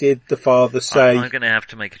 Where did the father say? I'm going to have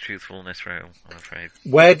to make a truthfulness roll, I'm afraid.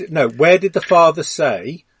 Where did the father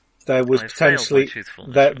say there was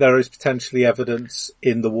there is potentially evidence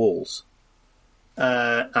in the walls?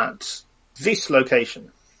 At this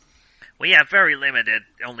location. We have very limited,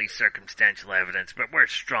 only circumstantial evidence, but we're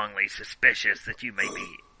strongly suspicious that you may be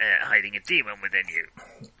hiding a demon within you.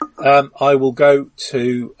 I will go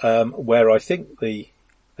to where I think the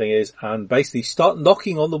thing is and basically start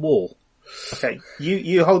knocking on the wall. Okay,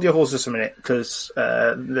 you hold your horses a minute, because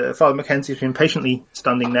the Father Mackenzie has been patiently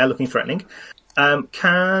standing there looking threatening.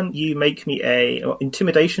 Can you make me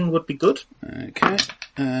intimidation would be good. Okay,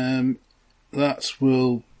 that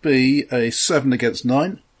will be a 7 against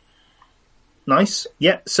 9. Nice.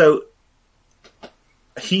 Yeah, so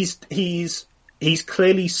he's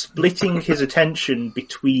clearly splitting his attention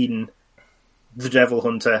between the Devil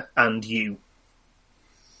Hunter and you.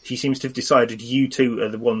 He seems to have decided you two are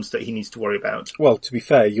the ones that he needs to worry about. Well, to be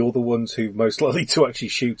fair, you're the ones who most likely to actually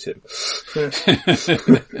shoot him.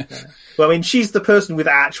 Well, I mean, she's the person with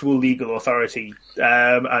actual legal authority,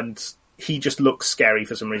 and he just looks scary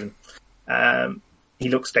for some reason. He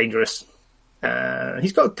looks dangerous.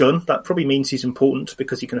 He's got a gun. That probably means he's important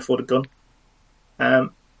because he can afford a gun.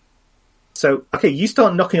 So, okay, you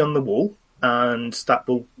start knocking on the wall, and that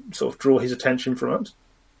will sort of draw his attention from it.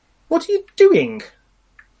 What are you doing?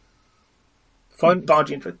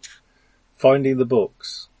 Finding the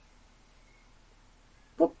books.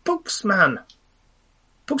 What books, man?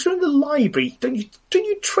 Books are in the library. Don't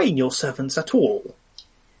you train your servants at all?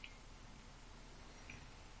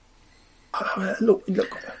 Look.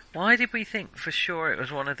 Why did we think for sure it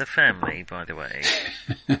was one of the family, by the way?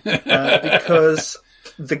 Because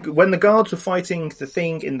when the guards were fighting the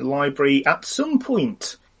thing in the library, at some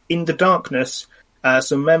point in the darkness,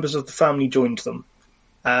 some members of the family joined them.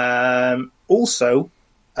 Also,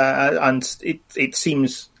 and it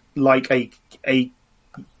seems like a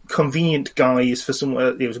convenient guise for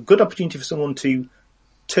someone. It was a good opportunity for someone to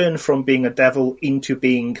turn from being a devil into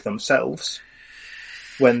being themselves.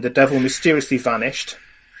 When the devil mysteriously vanished.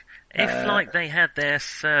 If, they had their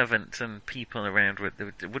servants and people around,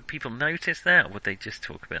 would people notice that, or would they just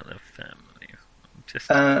talk about their family?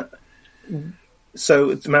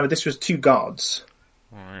 So, remember, this was 2 guards.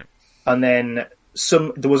 Right. And then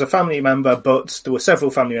there was a family member, but there were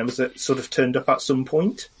several family members that sort of turned up at some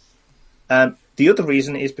point. The other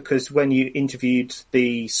reason is because when you interviewed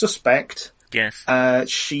the suspect... Yes.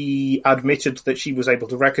 She admitted that she was able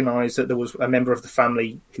to recognise that there was a member of the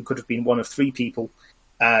family who could have been one of 3 people,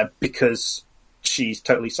 because she's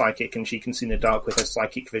totally psychic and she can see in the dark with her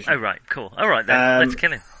psychic vision. Oh, right, cool. All right, then, let's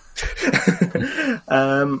kill him.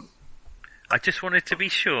 I just wanted to be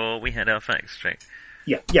sure we had our facts straight.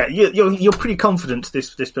 Yeah, you're pretty confident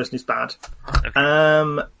this person is bad.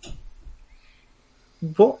 Okay.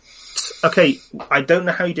 What? Okay, I don't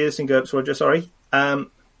know how you do this in GURPS, Roger, sorry.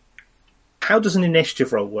 How does an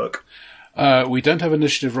initiative roll work? We don't have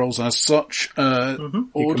initiative rolls as such. You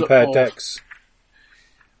compare decks.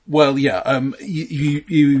 Well, yeah.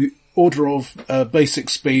 You order of basic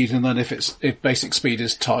speed, and then if basic speed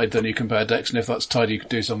is tied, then you compare decks, and if that's tied, you can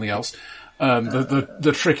do something else.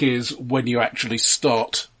 The trick is when you actually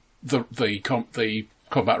start the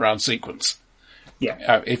combat round sequence.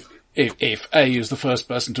 Yeah. If A is the first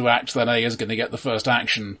person to act, then A is going to get the first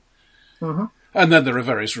action. Mm-hmm. And then there are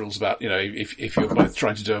various rules about, if you're both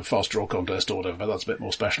trying to do a fast draw contest or whatever, but that's a bit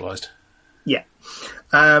more specialised. Yeah.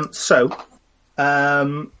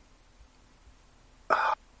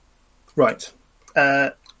 Right.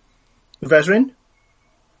 Vezrin,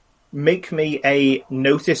 make me a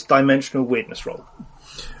notice dimensional weirdness roll.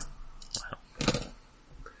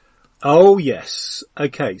 Oh, yes.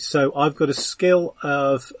 Okay, so I've got a skill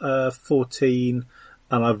of 14...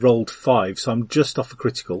 and I've rolled 5, so I'm just off a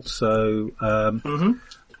critical. So,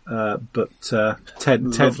 but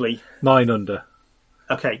 10, Lovely. 9 under.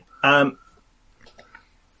 Okay.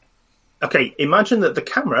 Okay. Imagine that the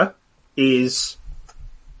camera is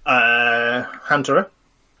Hunter.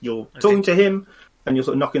 You're talking to him, and you're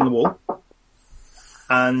sort of knocking the wall,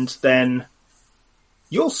 and then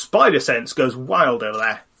your spider sense goes wild over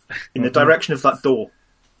there in the direction of that door.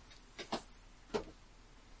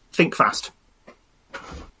 Think fast.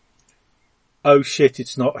 Oh shit,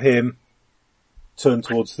 it's not him. Turn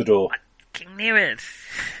towards the door. I knew it.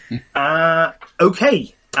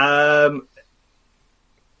 Okay.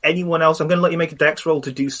 Anyone else? I'm going to let you make a dex roll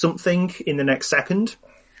to do something in the next second.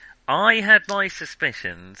 I had my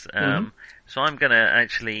suspicions, so I'm going to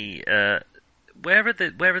actually... Where are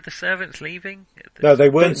the servants leaving? No, they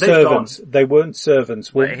weren't servants. Gone. They weren't servants.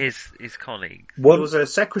 His colleagues. There was a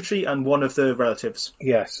secretary and one of the relatives.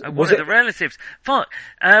 Yes. One of the relatives. Fuck.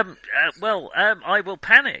 I will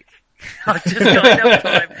panic. I've just got enough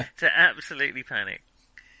time to absolutely panic.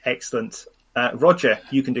 Excellent. Roger,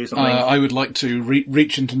 you can do something. I would like to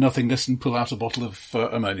reach into nothingness and pull out a bottle of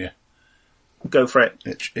ammonia. Go for it.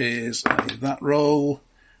 Which is that roll,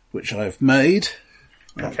 which I've made.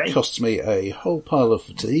 Okay. It costs me a whole pile of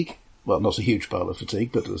fatigue. Well, not a huge pile of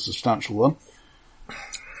fatigue, but a substantial one.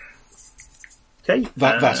 Okay.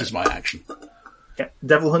 That is my action. Yeah.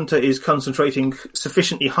 Devil Hunter is concentrating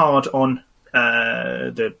sufficiently hard on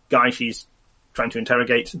the guy she's trying to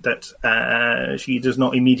interrogate that she does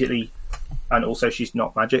not immediately, and also she's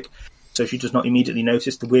not magic, so she does not immediately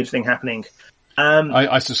notice the weird thing happening.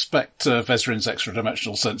 I suspect Vezrin's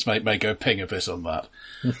extra-dimensional sense may go ping a bit on that.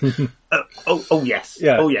 Oh yes.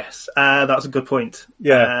 Yeah. Oh yes. That's a good point.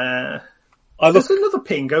 Yeah. There's another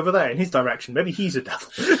ping over there in his direction. Maybe he's a devil.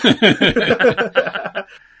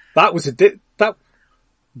 That was that.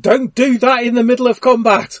 Don't do that in the middle of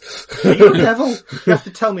combat. Are you a devil? You have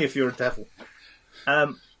to tell me if you're a devil.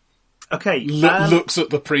 Okay. Looks at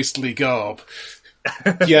the priestly garb.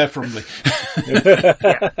 Yeah, probably.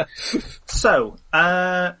 Yeah. So,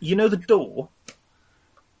 the door?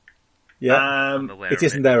 Yeah. It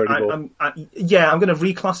isn't there anymore. I'm going to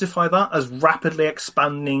reclassify that as rapidly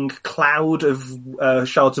expanding cloud of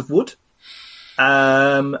shards of wood.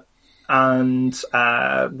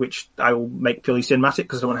 Which I will make purely cinematic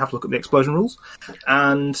because I don't want to have to look at the explosion rules.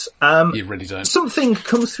 And you really don't. Something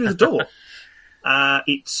comes through the door.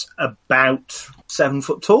 It's about 7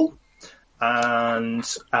 foot tall, and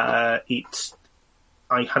I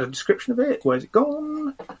had a description of it. Where's it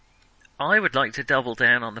gone? I would like to double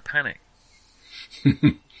down on the panic.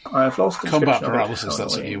 I've lost the combat description paralysis. of it.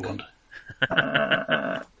 That's what you want.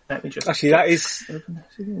 Let me just actually that is.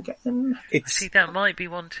 See, that might be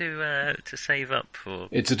one to save up for.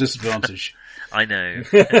 It's a disadvantage. I know.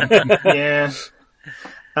 Yeah.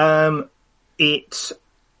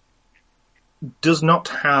 does not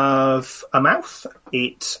have a mouth.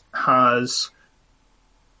 It has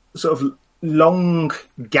sort of long,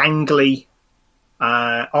 gangly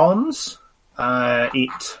arms.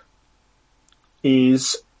 It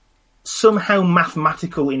is somehow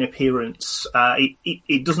mathematical in appearance.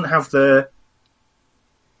 It doesn't have the...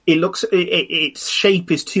 its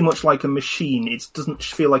shape is too much like a machine. It doesn't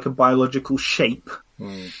feel like a biological shape.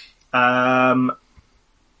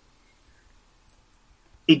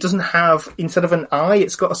 It doesn't have, instead of an eye,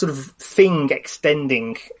 it's got a sort of thing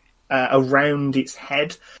extending around its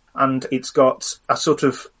head, and it's got a sort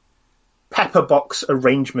of pepper box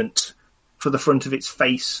arrangement for the front of its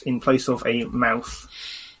face in place of a mouth.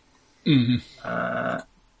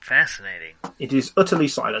 Fascinating. It is utterly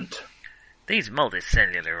silent. These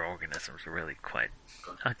multicellular organisms are really quite...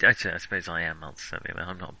 I suppose I am multicellular.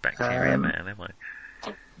 I'm not a bacteria man, am I?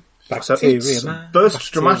 So it's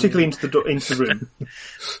burst dramatically into the room.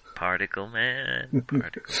 Particle man.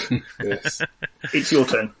 Particle. Yes. It's your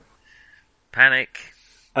turn. Panic.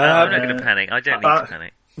 I'm not going to panic. I don't need to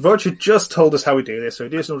panic. Roger just told us how we do this, so we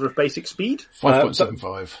do this in order of basic speed.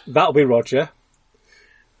 5.75. That'll be Roger.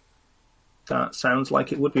 That sounds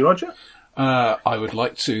like it would be Roger. I would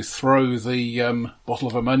like to throw the bottle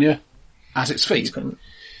of ammonia at its feet.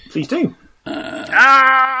 Please do. What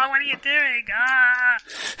are you doing?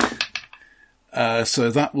 So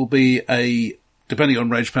that will be depending on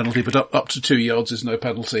range penalty, but up to 2 yards is no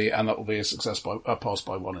penalty, and that will be a pass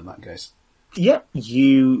by 1 in that case. Yeah,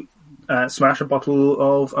 you smash a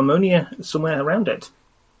bottle of ammonia somewhere around it,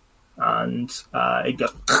 and it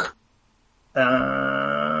goes,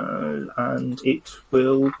 and it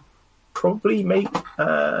will probably make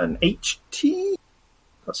an HT.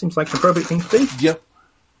 That seems like an appropriate thing to do. Yep.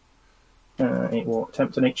 It will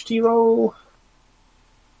attempt an HT roll,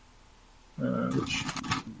 which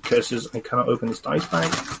curses I cannot open this dice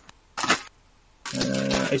bag.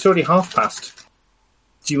 It's already half past.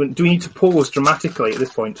 Do we need to pause dramatically at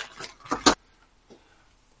this point?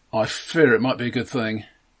 I fear it might be a good thing.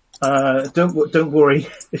 Don't worry.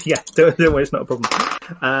 Yeah, don't worry. It's not a problem.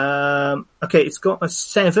 Okay, it's got a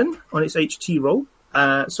 7 on its HT roll,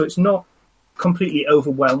 so it's not completely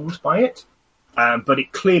overwhelmed by it. But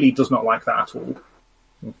it clearly does not like that at all.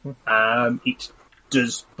 It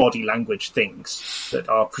does body language things that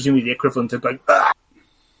are presumably the equivalent of going, "Ah!"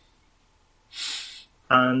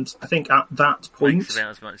 And I think at that point... Makes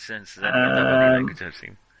about as much sense as any other body language I've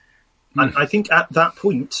seen. And I think at that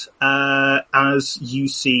point, as you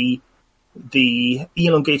see the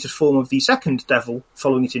elongated form of the second devil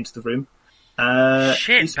following it into the room,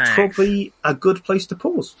 it's probably a good place to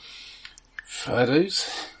pause. Fair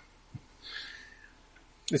dues.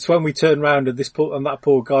 It's when we turn round and that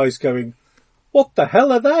poor guy's going, "What the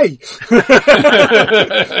hell are they?"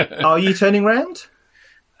 Are you turning round?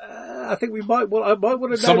 I think we might. Well, I might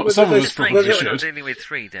want to know. Some of us probably We're should. dealing with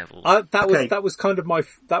 3 devils. That was kind of my.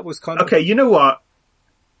 That was kind of. Okay, you know what?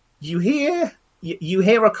 You hear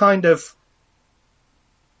a kind of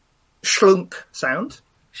schlunk sound.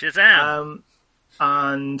 Shazam!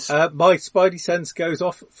 And my spidey sense goes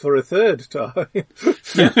off for a third time.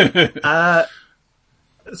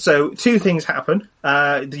 So 2 things happen.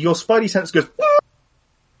 Your spidey sense goes,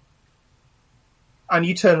 and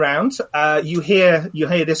you turn round. You hear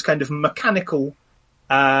this kind of mechanical,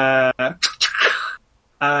 as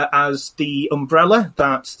the umbrella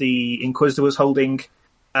that the Inquisitor was holding,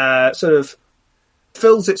 sort of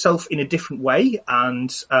fills itself in a different way,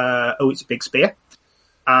 and it's a big spear.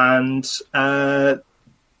 And that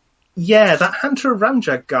Hunter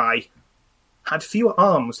Ranjak guy had fewer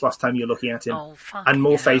arms last time you were looking at him, and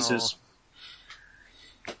more faces.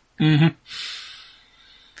 Mm-hmm.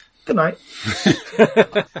 Good night.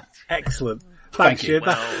 Excellent. Thank you.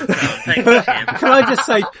 Well done. Thank you, Jim. Can I just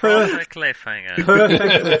say Proper cliffhanger.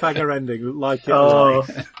 perfect cliffhanger ending, like it. Oh.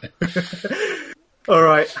 All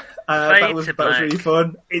right. Fade That was to really black.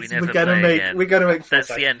 fun. We never play again. We're gonna make.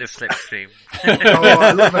 That's the end of Slipstream. Oh,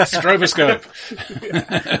 I love it. Stroboscope.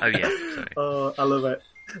 Oh yeah, sorry. Oh, I love it.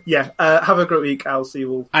 Yeah. Have a great week. I'll see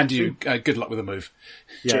you all. And you, good luck with the move.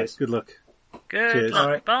 Yeah, Cheers. good luck. Good Cheers. luck. All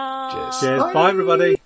right. Bye. Cheers. Cheers. Bye. Bye everybody.